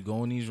 He's right. You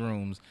go in these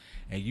rooms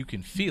and you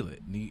can feel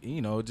it.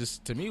 And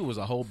just to me, it was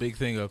a whole big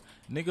thing of,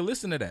 nigga,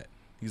 listen to that.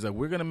 He's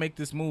we're going to make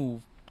this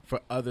move.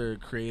 for other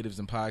creatives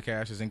and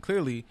podcasters, and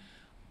clearly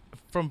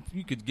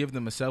you could give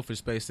them a selfish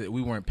space that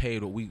we weren't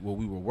paid what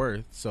we were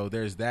worth. So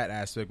there's that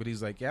aspect. But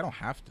he's like, yeah, I don't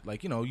have to.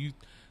 Like, you know, you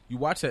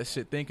watch that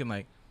shit thinking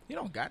like, you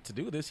don't got to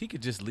do this. He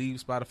could just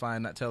leave Spotify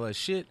and not tell us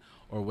shit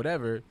or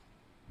whatever.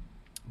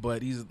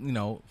 But he's, you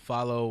know,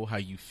 follow how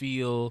you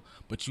feel,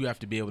 but you have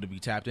to be able to be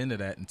tapped into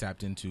that and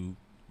tapped into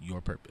your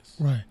purpose.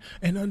 Right.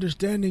 And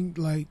understanding,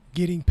 like,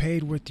 getting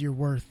paid with your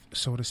worth,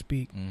 so to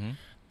speak,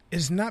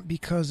 is not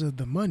because of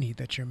the money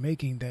that you're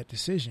making that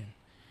decision.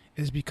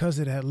 It's because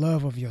of that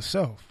love of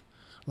yourself.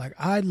 Like,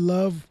 I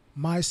love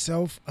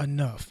myself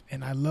enough,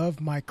 and I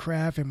love my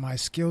craft and my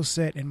skill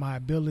set and my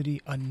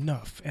ability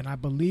enough, and I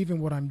believe in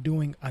what I'm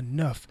doing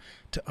enough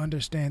to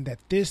understand that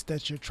this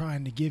that you're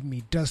trying to give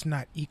me does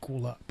not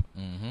equal up.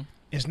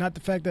 It's not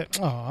the fact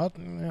that,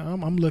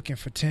 I'm looking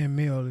for 10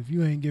 mil if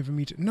you ain't giving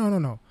me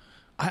no.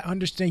 I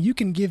understand you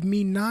can give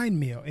me 9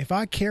 mil. If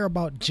I care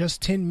about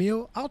just 10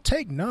 mil, I'll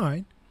take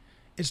 9.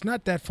 It's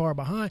not that far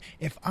behind.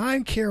 If I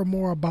care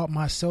more about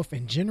myself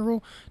in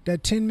general,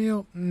 that 10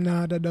 mil,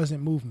 that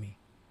doesn't move me.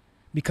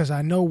 Because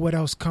I know what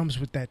else comes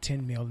with that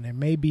 10 mil, and there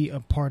may be a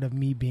part of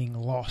me being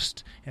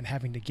lost and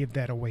having to give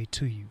that away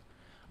to you.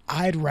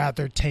 I'd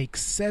rather take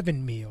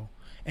 7 mil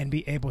and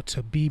be able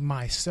to be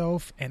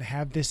myself and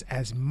have this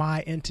as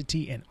my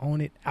entity and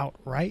own it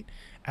outright,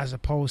 as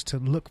opposed to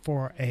look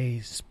for a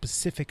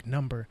specific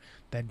number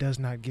that does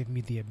not give me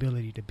the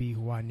ability to be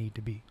who I need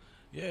to be.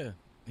 Yeah,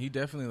 he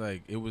definitely,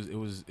 like, it was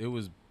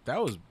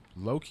that was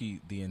low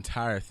key the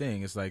entire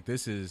thing. It's like,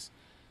 this is,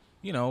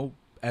 you know,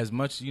 as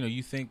much, you know,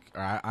 you think,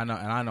 or I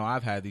know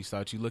I've had these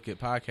thoughts. You look at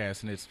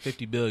podcasts and it's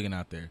 50 billion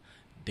out there,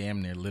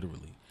 damn near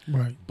literally.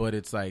 Right. But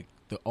it's like,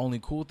 the only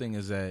cool thing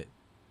is that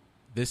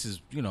this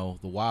is, you know,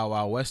 the wild,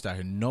 wild west out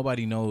here.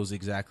 Nobody knows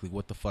exactly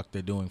what the fuck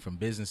they're doing, from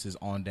businesses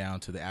on down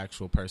to the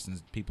actual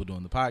people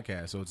doing the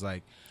podcast. So it's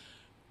like,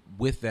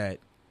 with that,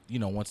 you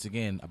know, once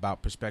again,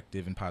 about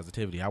perspective and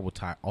positivity, I will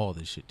tie all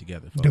this shit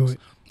together, folks. Do it.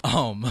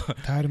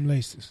 Tie them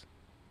laces.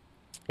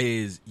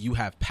 Is you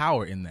have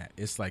power in that.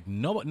 It's like,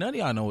 none of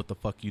y'all know what the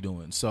fuck you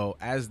doing. So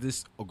as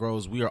this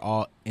grows, we are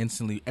all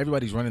instantly,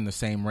 everybody's running the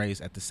same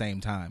race at the same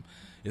time.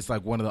 It's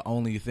like one of the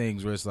only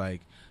things where it's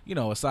like, you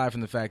know, aside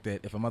from the fact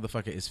that if a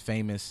motherfucker is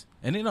famous,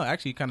 and, you know,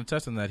 actually he kind of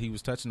touched on that. He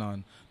was touching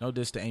on, no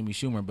diss to Amy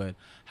Schumer, but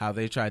how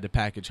they tried to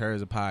package her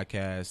as a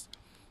podcast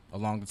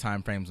along the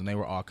time frames when they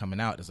were all coming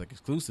out as like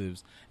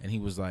exclusives. And he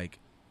was like,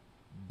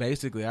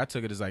 basically, I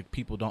took it as like,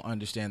 people don't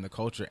understand the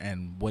culture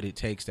and what it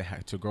takes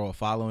to grow a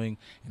following,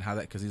 and how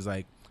that, because he's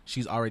like,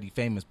 she's already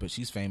famous, but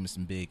she's famous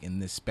and big in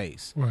this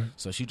space. Right.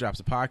 So she drops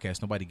a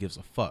podcast, nobody gives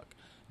a fuck.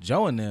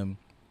 Joe and them,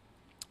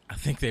 I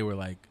think they were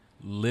like,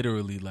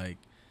 literally, like,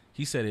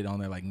 he said it on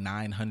there, like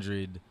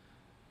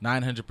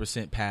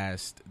 900%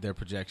 past their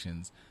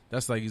projections.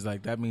 That's like, he's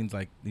like, that means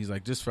like, he's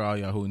like, just for all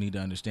y'all who need to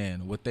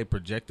understand what they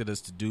projected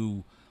us to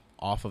do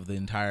off of the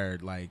entire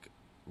like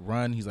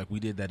run. He's like, we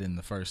did that in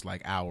the first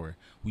like hour.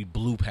 We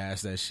blew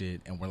past that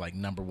shit and we're like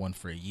 #1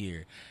 for a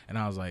year. And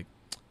I was like,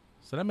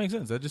 so that makes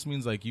sense. That just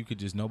means like, you could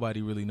just,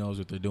 nobody really knows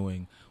what they're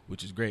doing,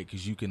 which is great,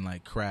 because you can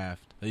like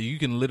craft, you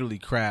can literally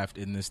craft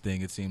in this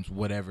thing, it seems,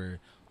 whatever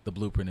the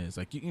blueprint is.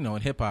 Like, you know,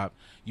 in hip hop,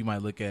 you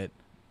might look at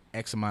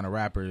X amount of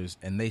rappers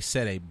and they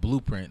set a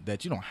blueprint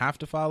that you don't have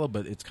to follow,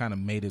 but it's kind of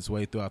made its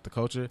way throughout the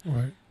culture.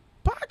 Right.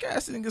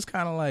 Podcasting is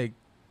kind of like,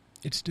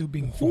 it's still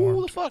being formed.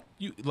 Who the fuck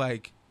you,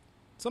 like,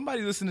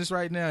 somebody listening to this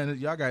right now, and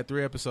y'all got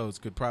 3 episodes,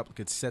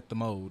 could set the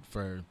mode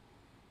for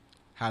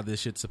how this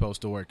shit's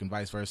supposed to work, and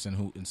vice versa,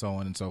 and so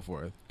on and so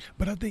forth.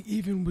 But I think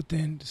even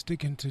within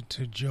sticking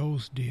to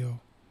Joe's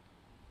deal,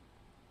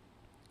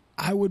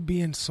 I would be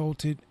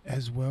insulted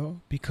as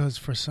well, because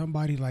for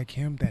somebody like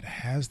him that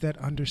has that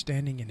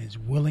understanding and is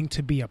willing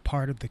to be a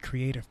part of the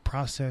creative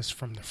process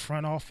from the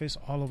front office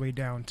all the way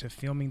down to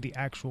filming the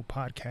actual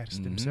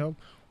podcast themselves,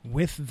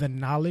 with the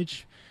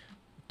knowledge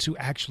to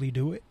actually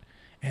do it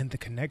and the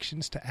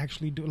connections to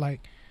actually do it.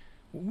 Like,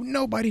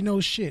 nobody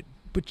knows shit,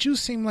 but you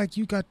seem like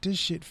you got this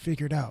shit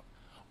figured out.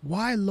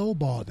 Why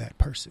lowball that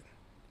person?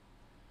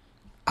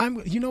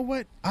 You know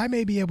what? I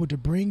may be able to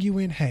bring you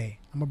in. Hey,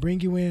 I'm going to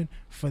bring you in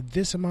for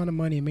this amount of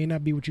money. It may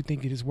not be what you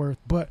think it is worth,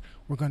 but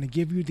we're going to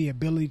give you the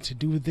ability to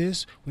do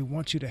this. We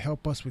want you to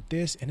help us with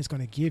this, and it's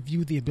going to give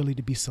you the ability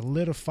to be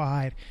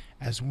solidified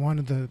as one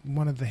of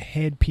the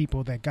head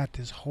people that got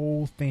this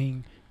whole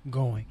thing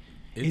going.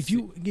 If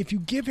you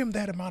give him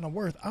that amount of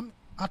worth,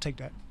 I'll take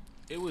that.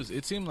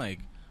 It seemed like,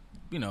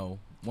 you know,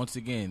 once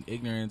again,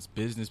 ignorance,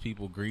 business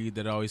people, greed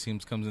that always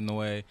comes in the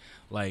way,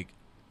 like,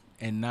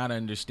 and not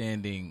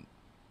understanding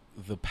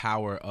the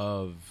power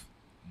of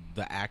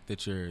the act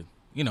that you're,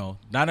 you know,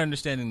 not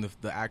understanding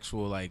the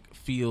actual like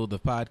field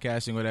of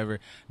podcasting, whatever,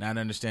 not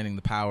understanding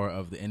the power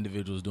of the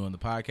individuals doing the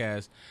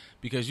podcast,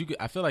 because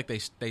I feel like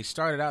they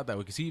started out that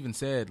way, because he even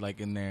said,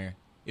 like, in there,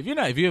 if you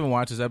haven't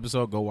watched this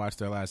episode, go watch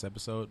their last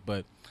episode,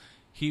 but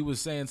he was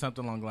saying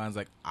something along the lines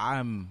like,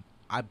 I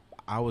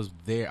was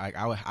there,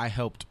 I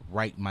helped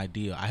write my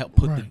deal, I helped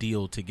put the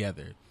deal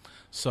together.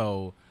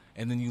 So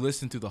and then you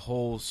listen to the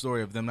whole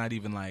story of them not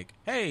even like,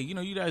 hey, you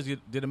know, you guys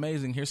did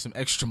amazing, here's some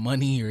extra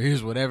money or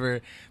here's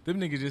whatever. Them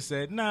niggas just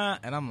said nah,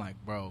 and I'm like,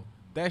 bro,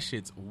 that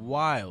shit's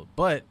wild.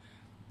 But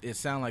it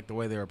sounded like the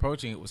way they were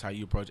approaching it was how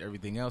you approach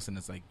everything else, and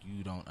it's like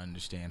you don't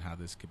understand how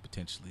this could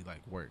potentially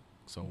like work.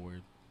 So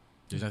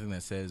there's nothing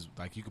that says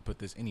like you could put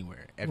this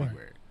anywhere,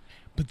 everywhere. Right.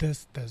 But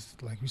that's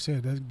like you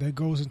said, that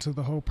goes into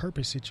the whole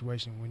purpose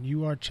situation. When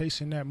you are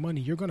chasing that money,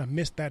 you're going to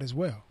miss that as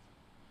well.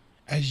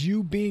 As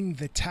you being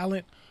the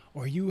talent,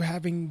 or you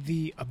having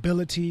the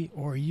ability,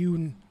 or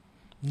you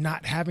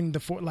not having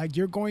like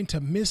you're going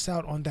to miss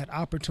out on that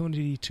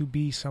opportunity to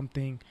be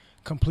something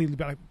completely.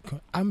 Like,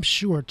 I'm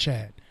sure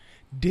Chad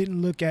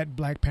didn't look at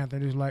Black Panther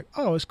and was like,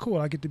 oh, it's cool,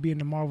 I get to be in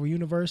the Marvel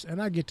universe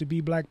and I get to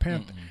be Black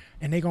Panther.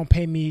 And they're going to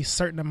pay me a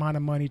certain amount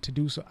of money to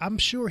do so. I'm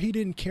sure he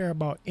didn't care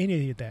about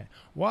any of that.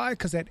 Why?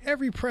 Because at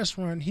every press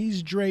run,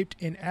 he's draped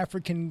in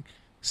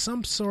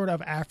some sort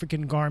of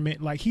African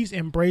garment. Like, he's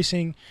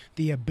embracing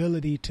the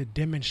ability to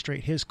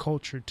demonstrate his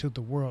culture to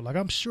the world. Like,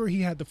 I'm sure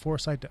he had the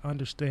foresight to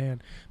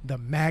understand the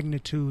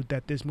magnitude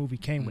that this movie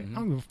came with. I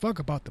don't give a fuck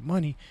about the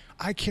money.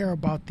 I care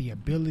about the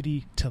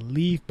ability to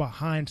leave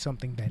behind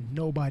something that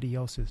nobody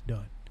else has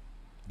done.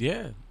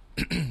 Yeah.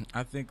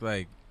 I think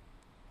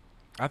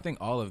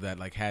all of that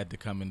like had to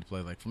come into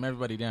play, like from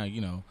everybody down, you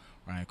know,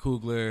 Ryan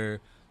Coogler,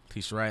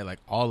 Letitia Wright, like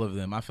all of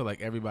them. I feel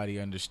like everybody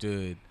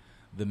understood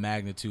the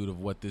magnitude of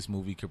what this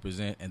movie could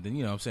present. And then,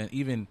 you know what I'm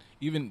saying,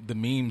 even the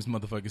memes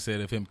motherfucker said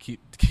of him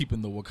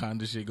keeping the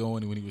Wakanda shit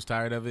going when he was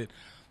tired of it.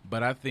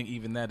 But I think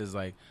even that is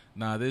like,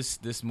 nah,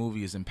 this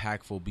movie is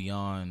impactful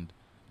beyond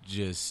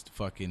just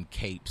fucking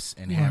capes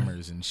and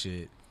hammers and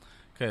shit.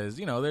 Because,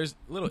 you know, there's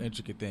little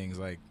intricate things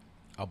like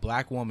a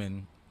black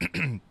woman,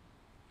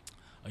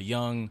 a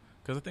young,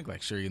 because I think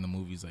like Shuri in the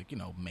movies, like, you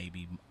know,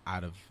 maybe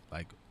out of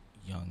like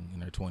young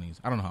in her 20s.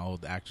 I don't know how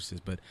old the actress is,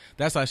 but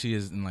that's how she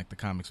is in like the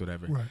comics,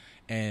 whatever. Right.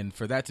 And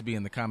for that to be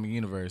in the comic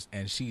universe,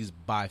 and she's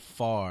by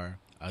far,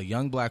 a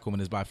young black woman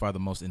is by far the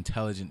most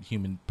intelligent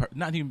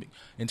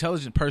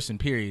intelligent person,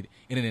 period,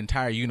 in an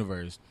entire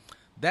universe.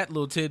 That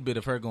little tidbit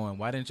of her going,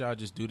 why didn't y'all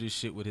just do this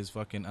shit with his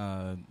fucking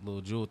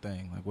little jewel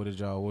thing? Like, what was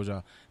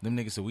y'all? Them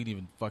niggas said we didn't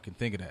even fucking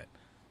think of that.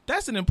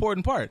 That's an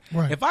important part.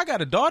 Right. If I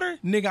got a daughter,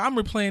 nigga, I'm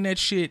replaying that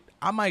shit.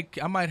 I might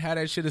have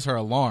that shit as her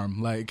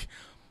alarm. Like,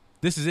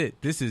 this is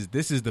it. This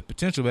is the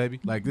potential, baby.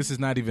 Like, this is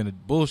not even a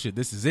bullshit.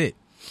 This is it.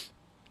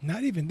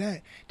 Not even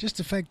that. Just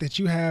the fact that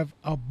you have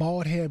a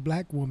bald-headed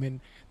black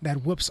woman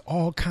that whoops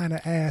all kind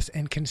of ass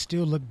and can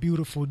still look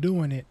beautiful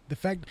doing it. The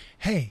fact,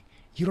 hey,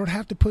 you don't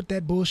have to put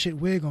that bullshit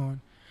wig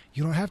on.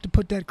 You don't have to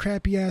put that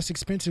crappy-ass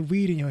expensive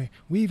weave in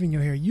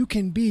your hair. You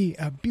can be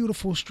a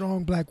beautiful,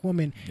 strong black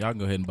woman. Y'all can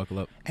go ahead and buckle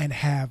up. And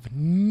have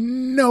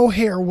no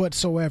hair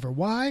whatsoever.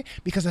 Why?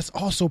 Because that's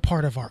also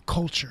part of our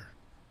culture.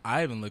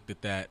 I even looked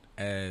at that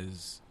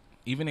as,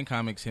 even in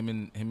comics, him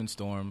and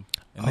Storm.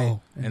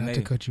 And not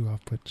to cut you off,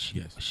 but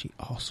yes, she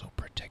also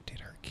protected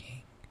her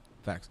king.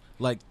 Facts.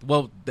 Like,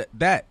 well,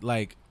 that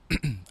like,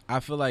 I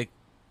feel like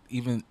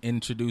even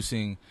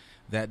introducing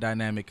that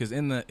dynamic, because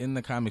in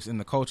the comics, in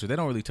the culture, they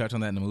don't really touch on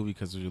that in the movie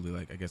because it's really,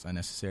 like, I guess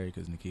unnecessary,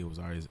 because Nakia was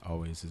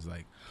always his,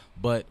 like,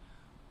 but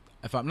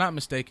if I'm not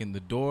mistaken,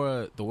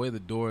 the way the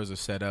doors are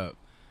set up,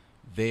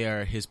 they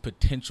are his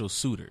potential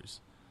suitors.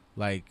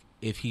 Like,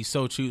 if he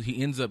so choose,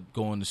 he ends up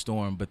going to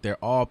Storm, but they're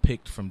all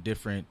picked from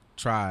different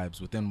tribes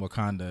within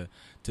Wakanda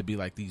to be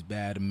like these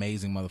bad,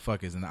 amazing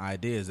motherfuckers. And the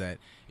idea is that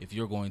if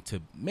you're going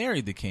to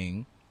marry the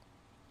king,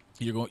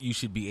 you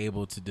should be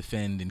able to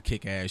defend and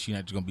kick ass. You're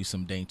not just gonna be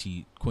some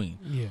dainty queen.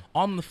 Yeah.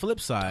 On the flip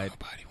side,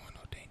 nobody want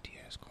no dainty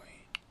ass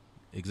queen.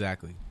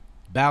 Exactly.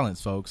 Balance,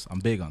 folks. I'm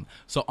big on.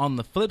 So on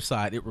the flip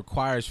side, it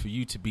requires for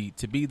you to be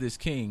this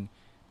king.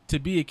 To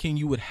be a king,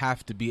 you would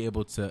have to be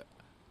able to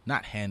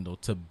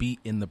to be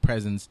in the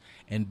presence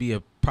and be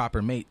a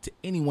proper mate to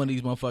any one of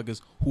these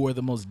motherfuckers who are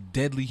the most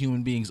deadly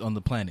human beings on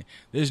the planet.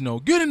 There's no,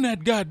 get in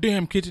that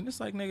goddamn kitchen.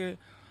 It's like, nigga,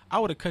 I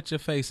would have cut your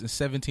face in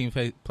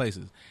 17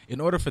 places. In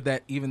order for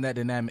that, even that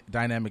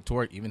dynamic to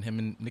work, even him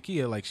and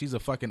Nakia, like, she's a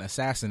fucking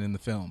assassin in the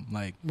film.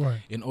 Like, right.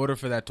 In order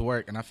for that to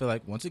work, and I feel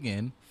like, once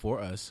again, for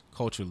us,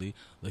 culturally,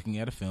 looking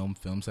at a film,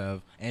 films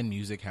have, and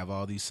music have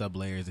all these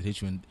sub-layers that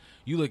hit you, and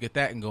you look at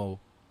that and go,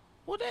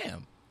 well,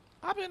 damn,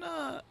 I've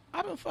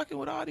been fucking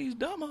with all these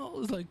dumb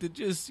hoes, like, to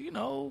just, you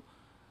know,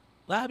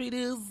 lobby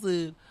this,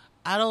 and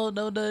I don't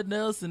know nothing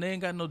else, and they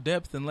ain't got no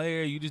depth and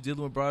layer. You just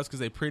dealing with bras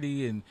because they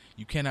pretty, and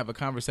you can't have a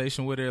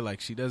conversation with her,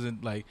 like, she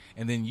doesn't, like,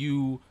 and then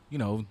you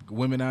know,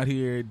 women out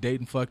here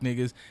dating fuck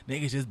niggas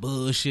just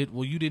bullshit.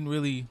 Well, you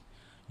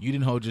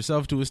didn't hold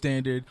yourself to a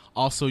standard.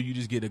 Also, you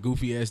just get a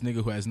goofy ass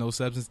nigga who has no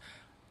substance.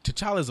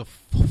 T'Challa's a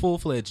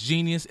full-fledged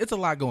genius. It's a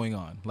lot going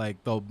on. Like,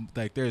 though,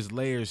 like, there's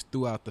layers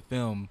throughout the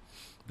film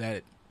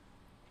that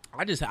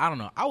I don't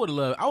know. I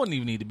wouldn't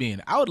even need to be in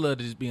it. I would love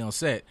to just be on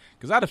set,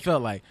 because I'd have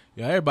felt like,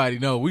 yo, everybody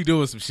know we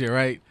doing some shit,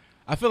 right?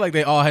 I feel like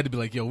they all had to be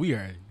like, yo,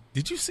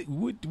 did you see,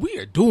 we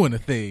are doing a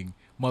thing,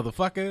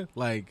 motherfucker.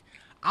 Like,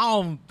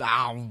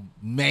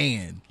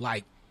 man,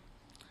 like,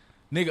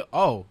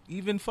 Nigga,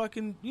 even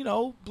fucking,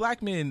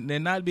 black men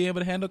and not being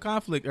able to handle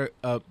conflict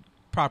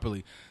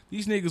properly.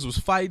 These niggas was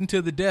fighting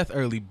to the death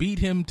early, beat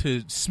him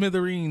to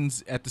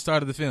smithereens at the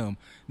start of the film.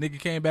 Nigga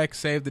came back,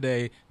 saved the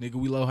day. Nigga,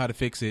 we know how to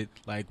fix it.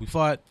 Like, we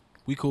fought,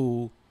 we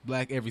cool,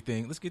 black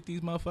everything. Let's get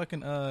these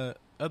motherfucking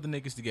other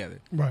niggas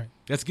together. Right.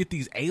 Let's get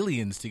these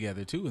aliens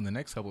together, too, in the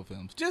next couple of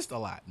films. Just a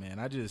lot, man.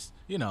 I just,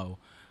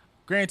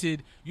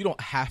 granted, you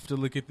don't have to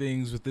look at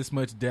things with this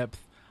much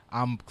depth.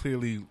 I'm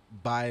clearly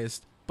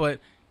biased, but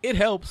it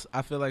helps.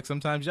 I feel like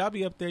sometimes y'all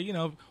be up there,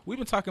 we've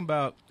been talking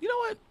about,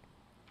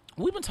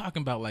 we've been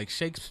talking about like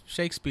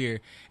Shakespeare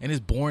and his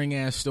boring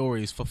ass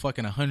stories for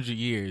fucking 100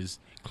 years,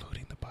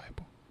 including the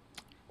Bible.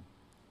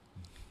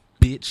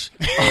 Bitch,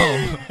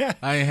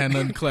 I ain't had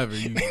nothing clever.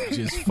 You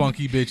just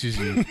funky bitches.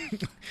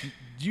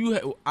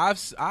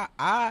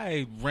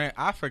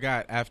 I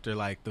forgot after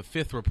like the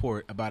 5th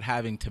report about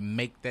having to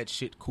make that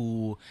shit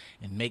cool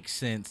and make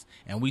sense,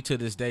 and we to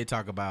this day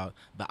talk about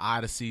the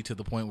Odyssey to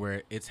the point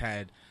where it's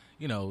had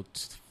 3-4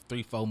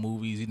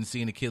 movies. You didn't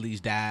see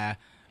Achilles die.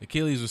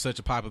 Achilles was such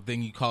a popular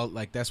thing, you call it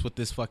like that's what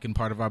this fucking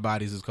part of our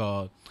bodies is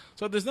called.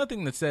 So there's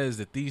nothing that says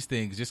that these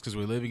things, just because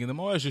we're living in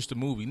them, it's just a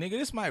movie. Nigga,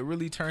 this might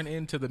really turn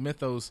into the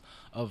mythos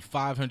of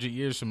 500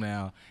 years from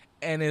now.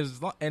 And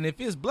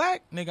if it's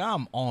black, nigga,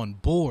 I'm on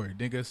board.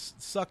 Nigga,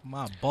 suck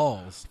my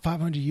balls.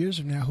 500 years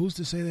from now, who's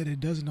to say that it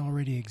doesn't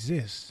already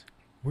exist?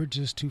 We're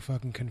just too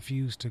fucking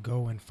confused to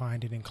go and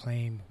find it and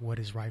claim what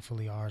is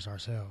rightfully ours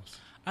ourselves.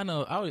 I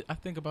know. I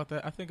think about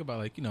that. I think about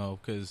like,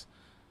 because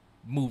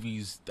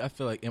movies, I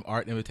feel like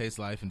art imitates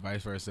life and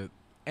vice versa.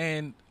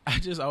 And I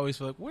just always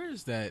feel like,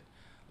 where's that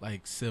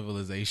like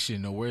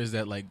civilization, or where's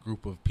that like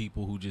group of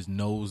people who just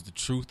knows the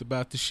truth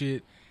about the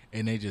shit,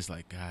 and they just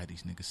like, God,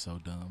 these niggas so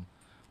dumb.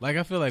 Like,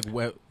 I feel like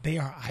they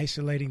are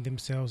isolating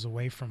themselves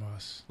away from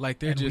us. Like,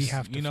 they're just, we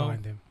have to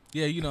find them.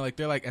 Yeah, like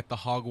they're like at the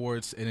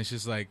Hogwarts, and it's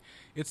just like,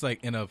 it's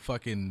like in a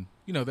fucking,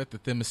 that the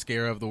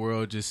Themyscira of the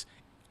world, just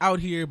out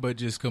here, but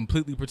just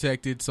completely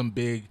protected, some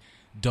big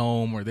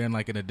dome, or they're in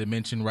like in a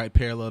dimension right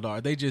parallel to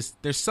ours.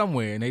 They're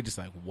somewhere, and they just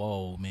like,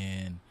 whoa,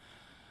 man.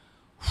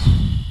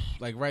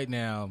 Like right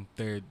now,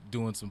 they're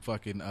doing some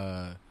fucking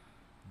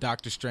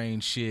Doctor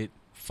Strange shit,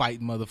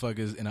 fighting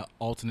motherfuckers in an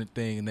alternate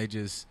thing, and they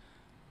just,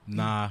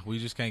 we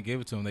just can't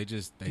give it to them.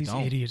 These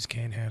don't. Idiots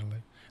can't handle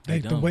it.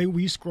 The way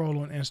we scroll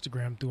on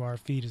Instagram through our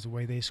feed is the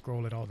way they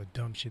scroll at all the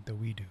dumb shit that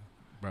we do.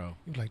 Bro.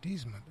 You're like,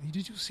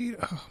 did you see it?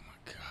 Oh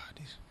my God,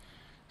 these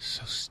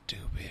so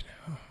stupid.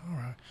 Oh, all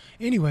right.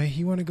 Anyway,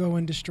 you want to go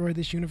and destroy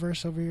this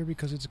universe over here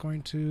because it's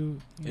going to.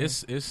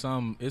 It's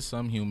some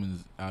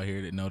humans out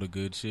here that know the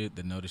good shit,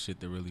 that know the shit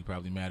that really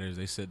probably matters.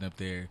 They sitting up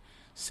there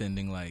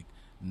sending like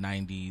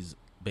 90s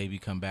baby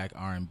come back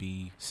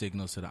R&B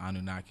signals to the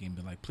Anunnaki and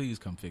be like, please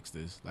come fix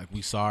this. Like,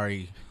 we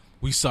sorry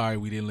we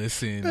didn't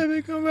listen.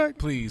 Baby come back.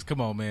 Please, come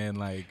on, man.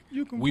 Like,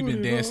 we've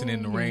been dancing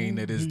in the rain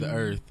that is the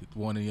earth,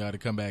 wanting y'all to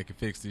come back and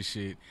fix this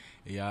shit.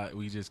 Y'all,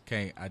 we just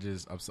can't.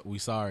 We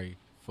sorry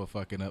for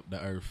fucking up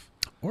the earth.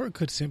 Or it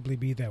could simply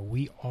be that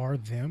we are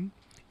them.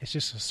 It's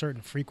just a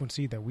certain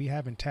frequency that we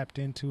haven't tapped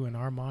into in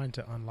our mind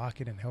to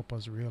unlock it and help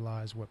us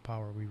realize what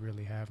power we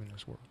really have in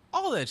this world.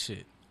 All that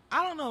shit.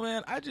 I don't know,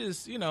 man. I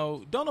just,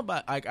 don't know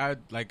about,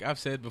 like I've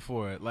said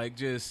before, like,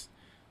 just,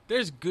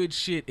 there's good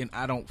shit and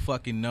I don't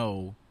fucking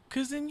know,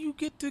 because then you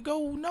get to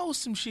go know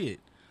some shit.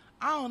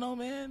 I don't know,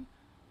 man.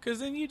 Because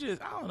then you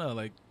just, I don't know,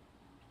 like,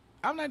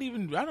 I'm not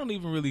even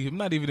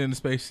in the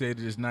space to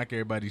just knock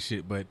everybody's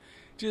shit, but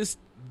just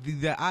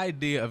the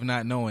idea of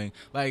not knowing,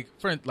 like,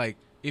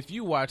 if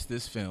you watch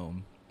this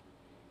film,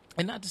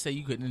 and not to say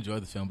you couldn't enjoy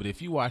the film, but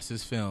if you watch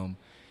this film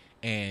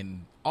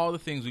and all the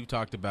things we've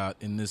talked about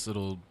in this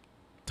little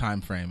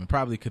time frame, and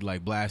probably could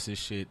like blast this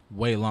shit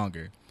way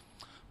longer,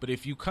 but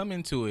if you come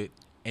into it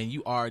and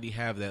you already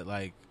have that,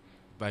 like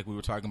we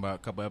were talking about a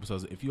couple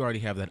episodes, if you already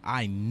have that,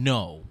 I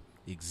know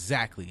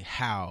exactly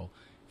how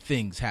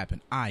things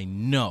happen. I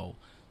know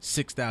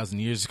 6,000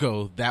 years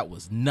ago that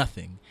was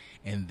nothing,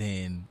 and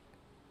then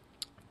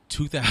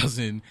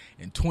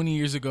 2,020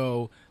 years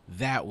ago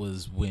that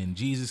was when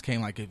Jesus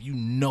came. Like, if you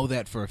know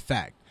that for a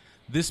fact,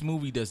 this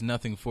movie does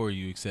nothing for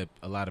you except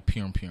a lot of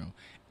pum.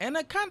 And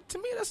that kind of, to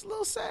me, that's a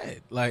little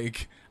sad.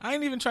 Like, I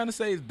ain't even trying to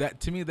say that.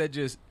 To me, that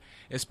just,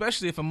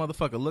 especially if a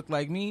motherfucker look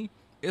like me,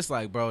 it's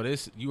like, bro,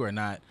 you are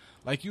not,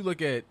 like, you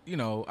look at, I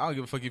don't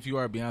give a fuck if you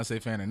are a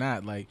Beyonce fan or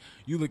not. Like,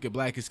 you look at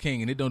Black is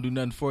King and it don't do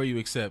nothing for you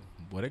except,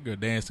 boy, that girl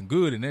dancing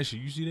good and that shit.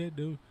 You see that,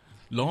 dude?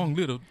 Long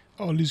little.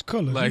 All these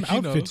colors, like,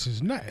 outfits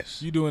is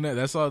nice. You doing that,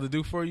 that's all to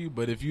do for you.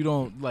 But if you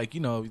don't, like,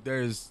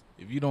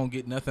 if you don't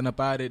get nothing up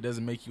out of it,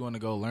 doesn't make you want to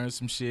go learn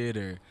some shit,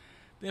 or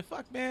then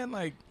fuck, man,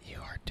 like, you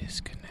are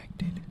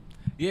disconnected.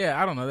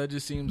 Yeah, I don't know. That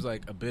just seems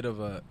like a bit of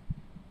a.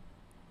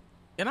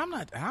 And I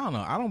don't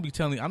know.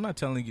 I'm not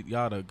telling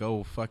y'all to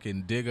go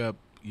fucking dig up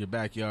your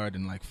backyard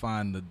and like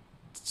find the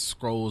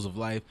scrolls of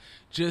life.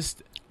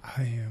 Just.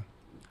 I am.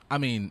 I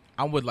mean,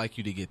 I would like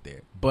you to get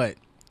there, but.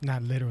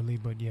 Not literally,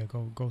 but yeah,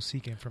 go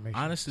seek information.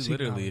 Honestly, seek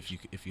literally, knowledge.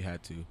 if you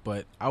had to.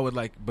 But I would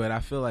like. But I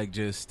feel like,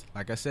 just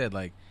like I said,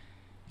 like,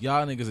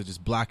 y'all niggas are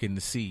just blocking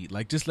the seed.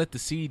 Like, just let the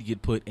seed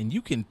get put, and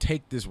you can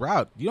take this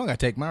route. You don't gotta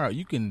take my route.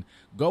 You can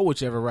go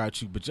whichever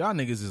route you. But y'all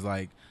niggas is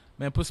like,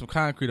 man, put some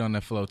concrete on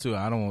that flow too.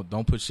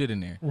 Don't put shit in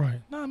there.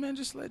 Right. Nah, man,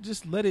 just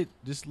let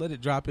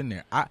it drop in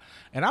there.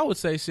 I would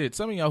say shit.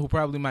 Some of y'all who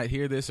probably might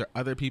hear this, or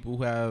other people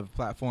who have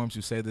platforms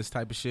who say this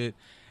type of shit,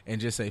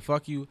 and just say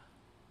fuck you.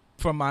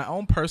 From my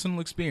own personal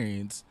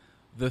experience,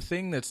 the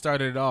thing that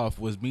started it off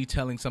was me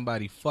telling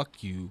somebody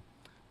fuck you,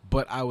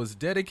 but I was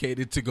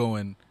dedicated to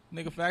going,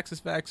 nigga, facts is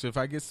facts. So if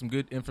I get some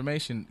good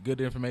information is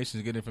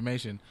good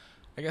information.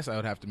 I guess I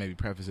would have to maybe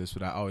preface this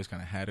with I always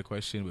kind of had a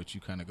question, but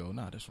you kind of go,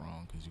 nah, that's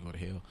wrong because you go to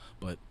hell.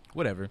 But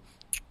whatever.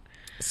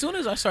 As soon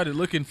as I started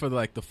looking for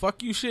like the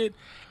fuck you shit,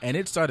 and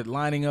it started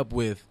lining up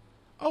with,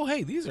 oh,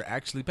 hey, these are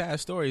actually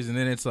past stories. And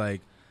then it's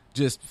like,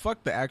 just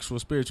fuck the actual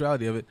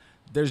spirituality of it.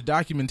 There's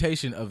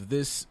documentation of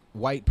this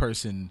white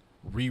person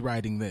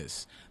rewriting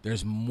this.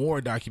 There's more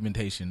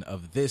documentation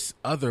of this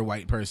other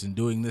white person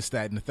doing this,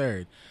 that, and the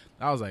third.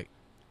 I was like,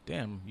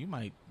 damn, you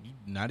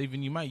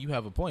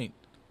have a point.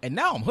 And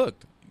now I'm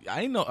hooked.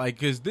 I know, like,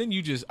 because then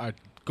you just are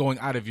going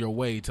out of your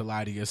way to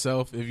lie to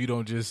yourself if you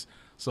don't just,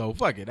 so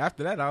fuck it.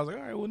 After that, I was like,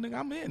 all right, well, nigga,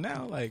 I'm in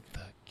now. Like, the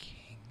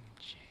King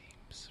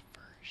James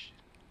version.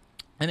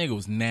 That nigga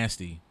was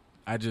nasty.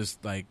 I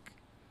just, like,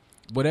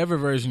 whatever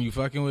version you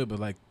fucking with, but,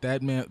 like,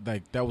 that man,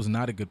 like, that was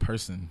not a good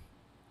person.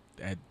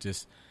 That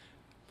just,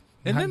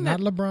 and not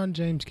LeBron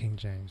James, King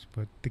James,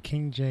 but the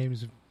King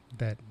James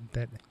that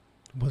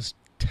was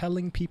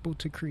telling people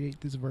to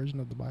create this version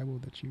of the Bible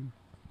that you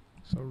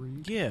so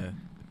read. Yeah.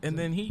 And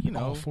then he,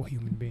 awful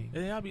human being.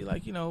 And I'll be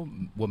like,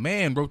 well,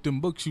 man wrote them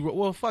books. You wrote,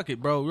 well, fuck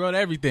it, bro. You wrote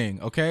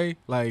everything, okay?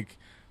 Like,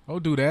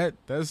 don't do that.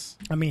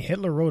 I mean,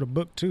 Hitler wrote a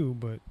book too,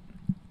 but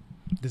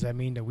does that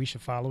mean that we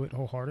should follow it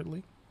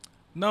wholeheartedly?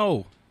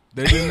 No.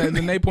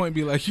 Then they point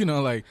be like,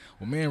 like,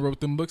 well, man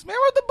wrote them books. Man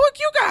wrote the book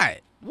you got.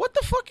 What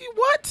the fuck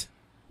what?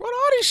 Wrote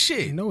all this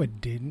shit. No,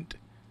 it didn't.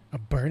 A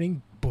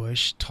burning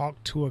bush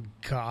talked to a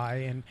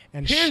guy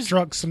and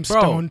struck some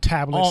stone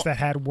tablets that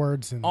had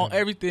words in them. On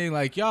everything,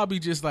 like, y'all be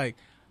just like,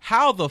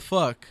 how the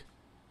fuck,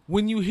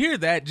 when you hear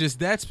that, just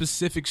that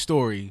specific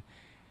story,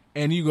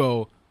 and you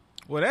go,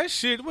 well, that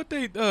shit, what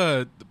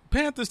the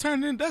Panthers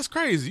turned in, that's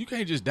crazy. You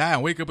can't just die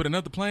and wake up in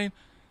another plane.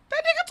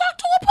 That nigga talked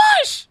to a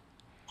bush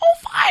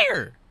on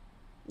fire.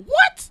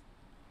 What?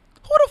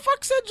 Who the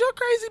fuck said your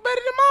crazy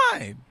better than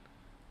mine?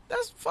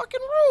 That's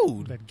fucking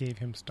rude. That gave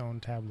him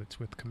stone tablets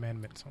with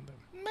commandments on them.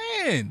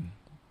 Man.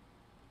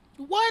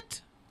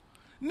 What?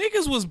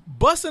 Niggas was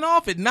busting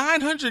off at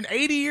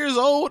 980 years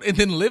old and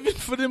then living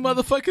for them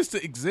motherfuckers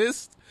to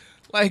exist?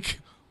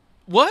 Like,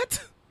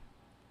 what?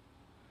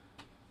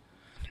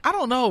 I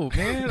don't know,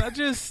 man. I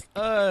just,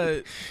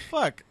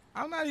 fuck.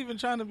 I'm not even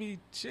trying to be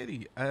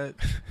shitty.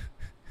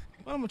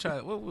 What I'm gonna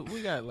try?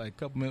 We got like a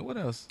couple minutes. What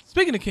else?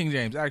 Speaking of King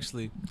James,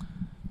 actually,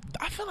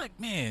 I feel like,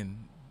 man,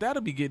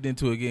 that'll be getting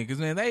into it again. Because,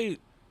 man,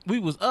 we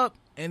was up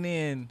and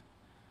then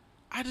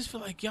I just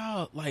feel like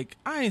y'all, like,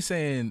 I ain't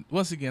saying,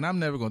 once again, I'm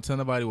never going to tell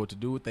nobody what to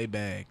do with their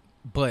bag.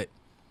 But,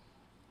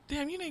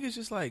 damn, you niggas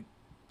just like,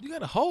 you got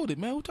to hold it,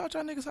 man. Who taught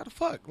y'all niggas how to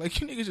fuck?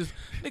 Like, you niggas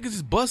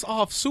just bust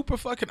off super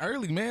fucking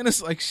early, man.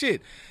 It's like,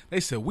 shit.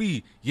 They said,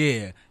 we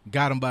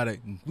got him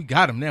we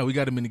got him now. We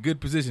got him in a good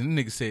position.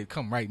 The niggas said,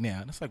 come right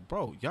now. And it's like,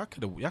 bro, y'all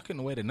couldn't have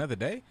waited another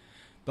day.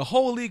 The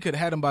whole league could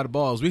have had him by the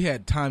balls. We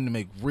had time to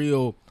make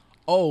real,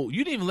 you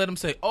didn't even let him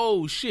say,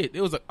 oh, shit.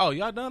 It was like, oh,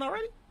 y'all done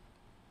already?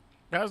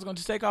 Y'all was going to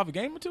just take off a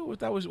game or two?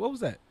 What was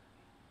that?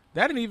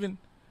 That didn't even,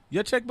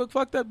 your checkbook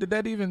fucked up? Did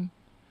that even,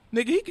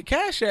 nigga, he could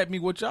cash at me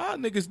what y'all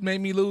niggas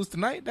made me lose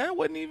tonight. That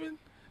wasn't even,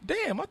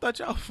 damn, I thought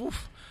y'all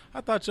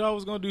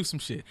was going to do some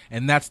shit.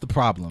 And that's the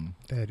problem.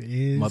 That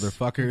is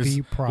motherfuckers.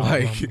 The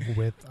problem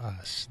with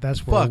us.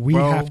 That's where we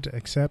have to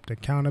accept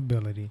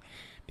accountability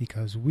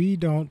because we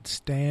don't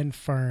stand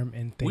firm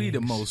in things. We the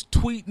most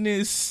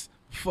tweetinest,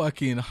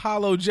 fucking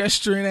hollow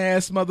gesturing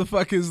ass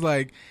motherfuckers.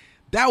 Like,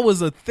 that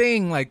was a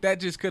thing. Like, that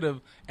just could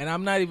have, and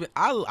I'm not even,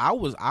 I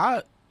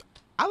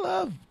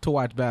love to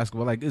watch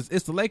basketball. Like, it's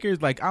the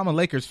Lakers. Like, I'm a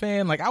Lakers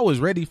fan. Like, I was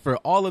ready for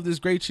all of this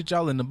great shit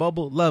y'all in the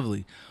bubble.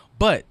 Lovely.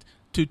 But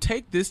to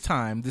take this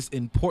time, this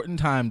important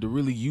time to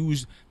really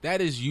use, that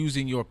is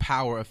using your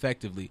power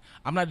effectively.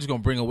 I'm not just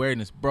going to bring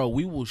awareness. Bro,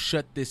 we will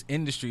shut this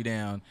industry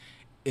down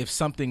if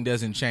something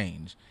doesn't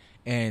change.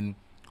 And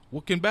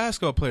what can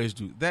basketball players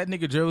do? That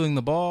nigga dribbling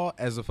the ball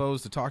as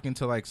opposed to talking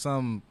to, like,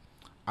 some,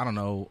 I don't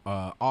know,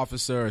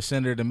 officer or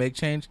senator to make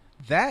change?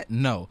 That,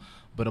 no.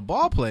 But a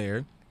ball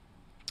player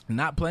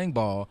not playing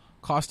ball,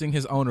 costing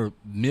his owner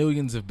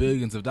millions of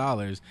billions of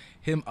dollars,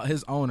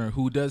 his owner,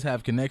 who does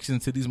have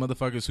connections to these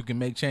motherfuckers who can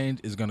make change,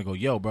 is going to go,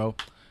 yo, bro,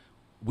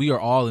 we are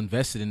all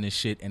invested in this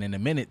shit, and in a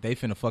minute, they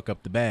finna fuck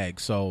up the bag.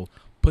 So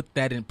put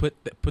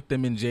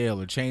them in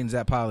jail or change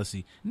that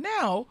policy.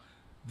 Now,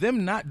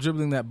 them not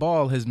dribbling that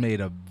ball has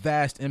made a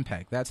vast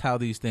impact. That's how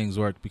these things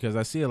work, because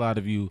I see a lot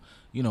of you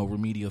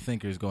remedial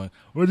thinkers going,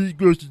 what are you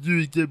supposed to do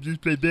except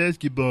just play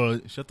basketball?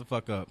 Shut the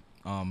fuck up.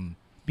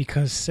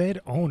 Because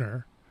said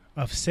owner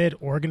of said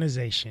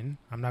organization,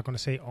 I'm not going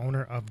to say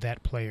owner of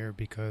that player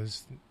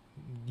because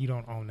you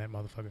don't own that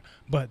motherfucker.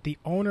 But the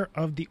owner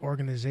of the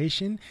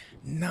organization,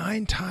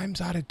 9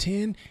 times out of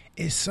 10,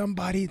 is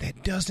somebody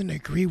that doesn't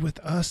agree with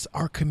us,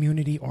 our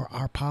community, or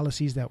our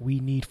policies that we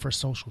need for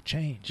social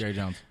change. Jerry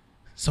Jones.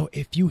 So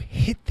if you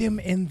hit them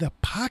in the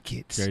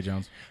pockets, Jerry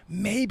Jones.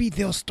 maybe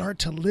they'll start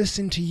to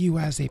listen to you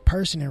as a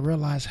person and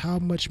realize how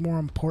much more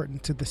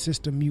important to the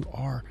system you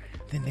are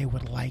than they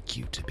would like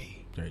you to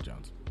be. Jerry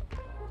Jones.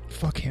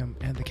 Fuck him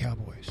and the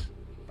Cowboys.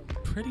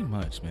 Pretty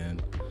much, man.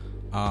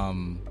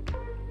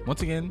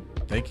 Once again,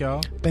 thank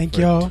y'all. Thank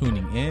for y'all.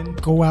 tuning in.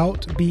 Go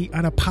out, be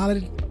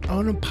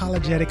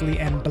unapologetically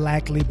and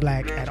blackly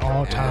black at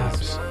all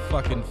times. As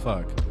fucking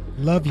fuck.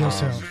 Love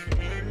yourself.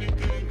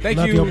 Thank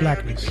Love you, your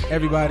blackness.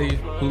 everybody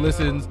who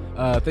listens.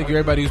 Thank you,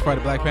 everybody who's part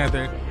of Black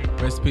Panther.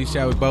 Rest in peace,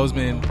 Chadwick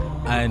Boseman.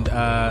 And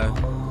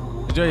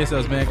enjoy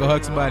yourselves, man. Go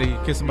hug somebody,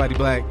 kiss somebody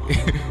black,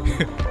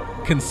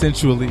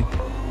 consensually.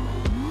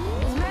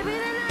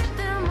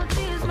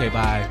 Okay,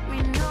 bye.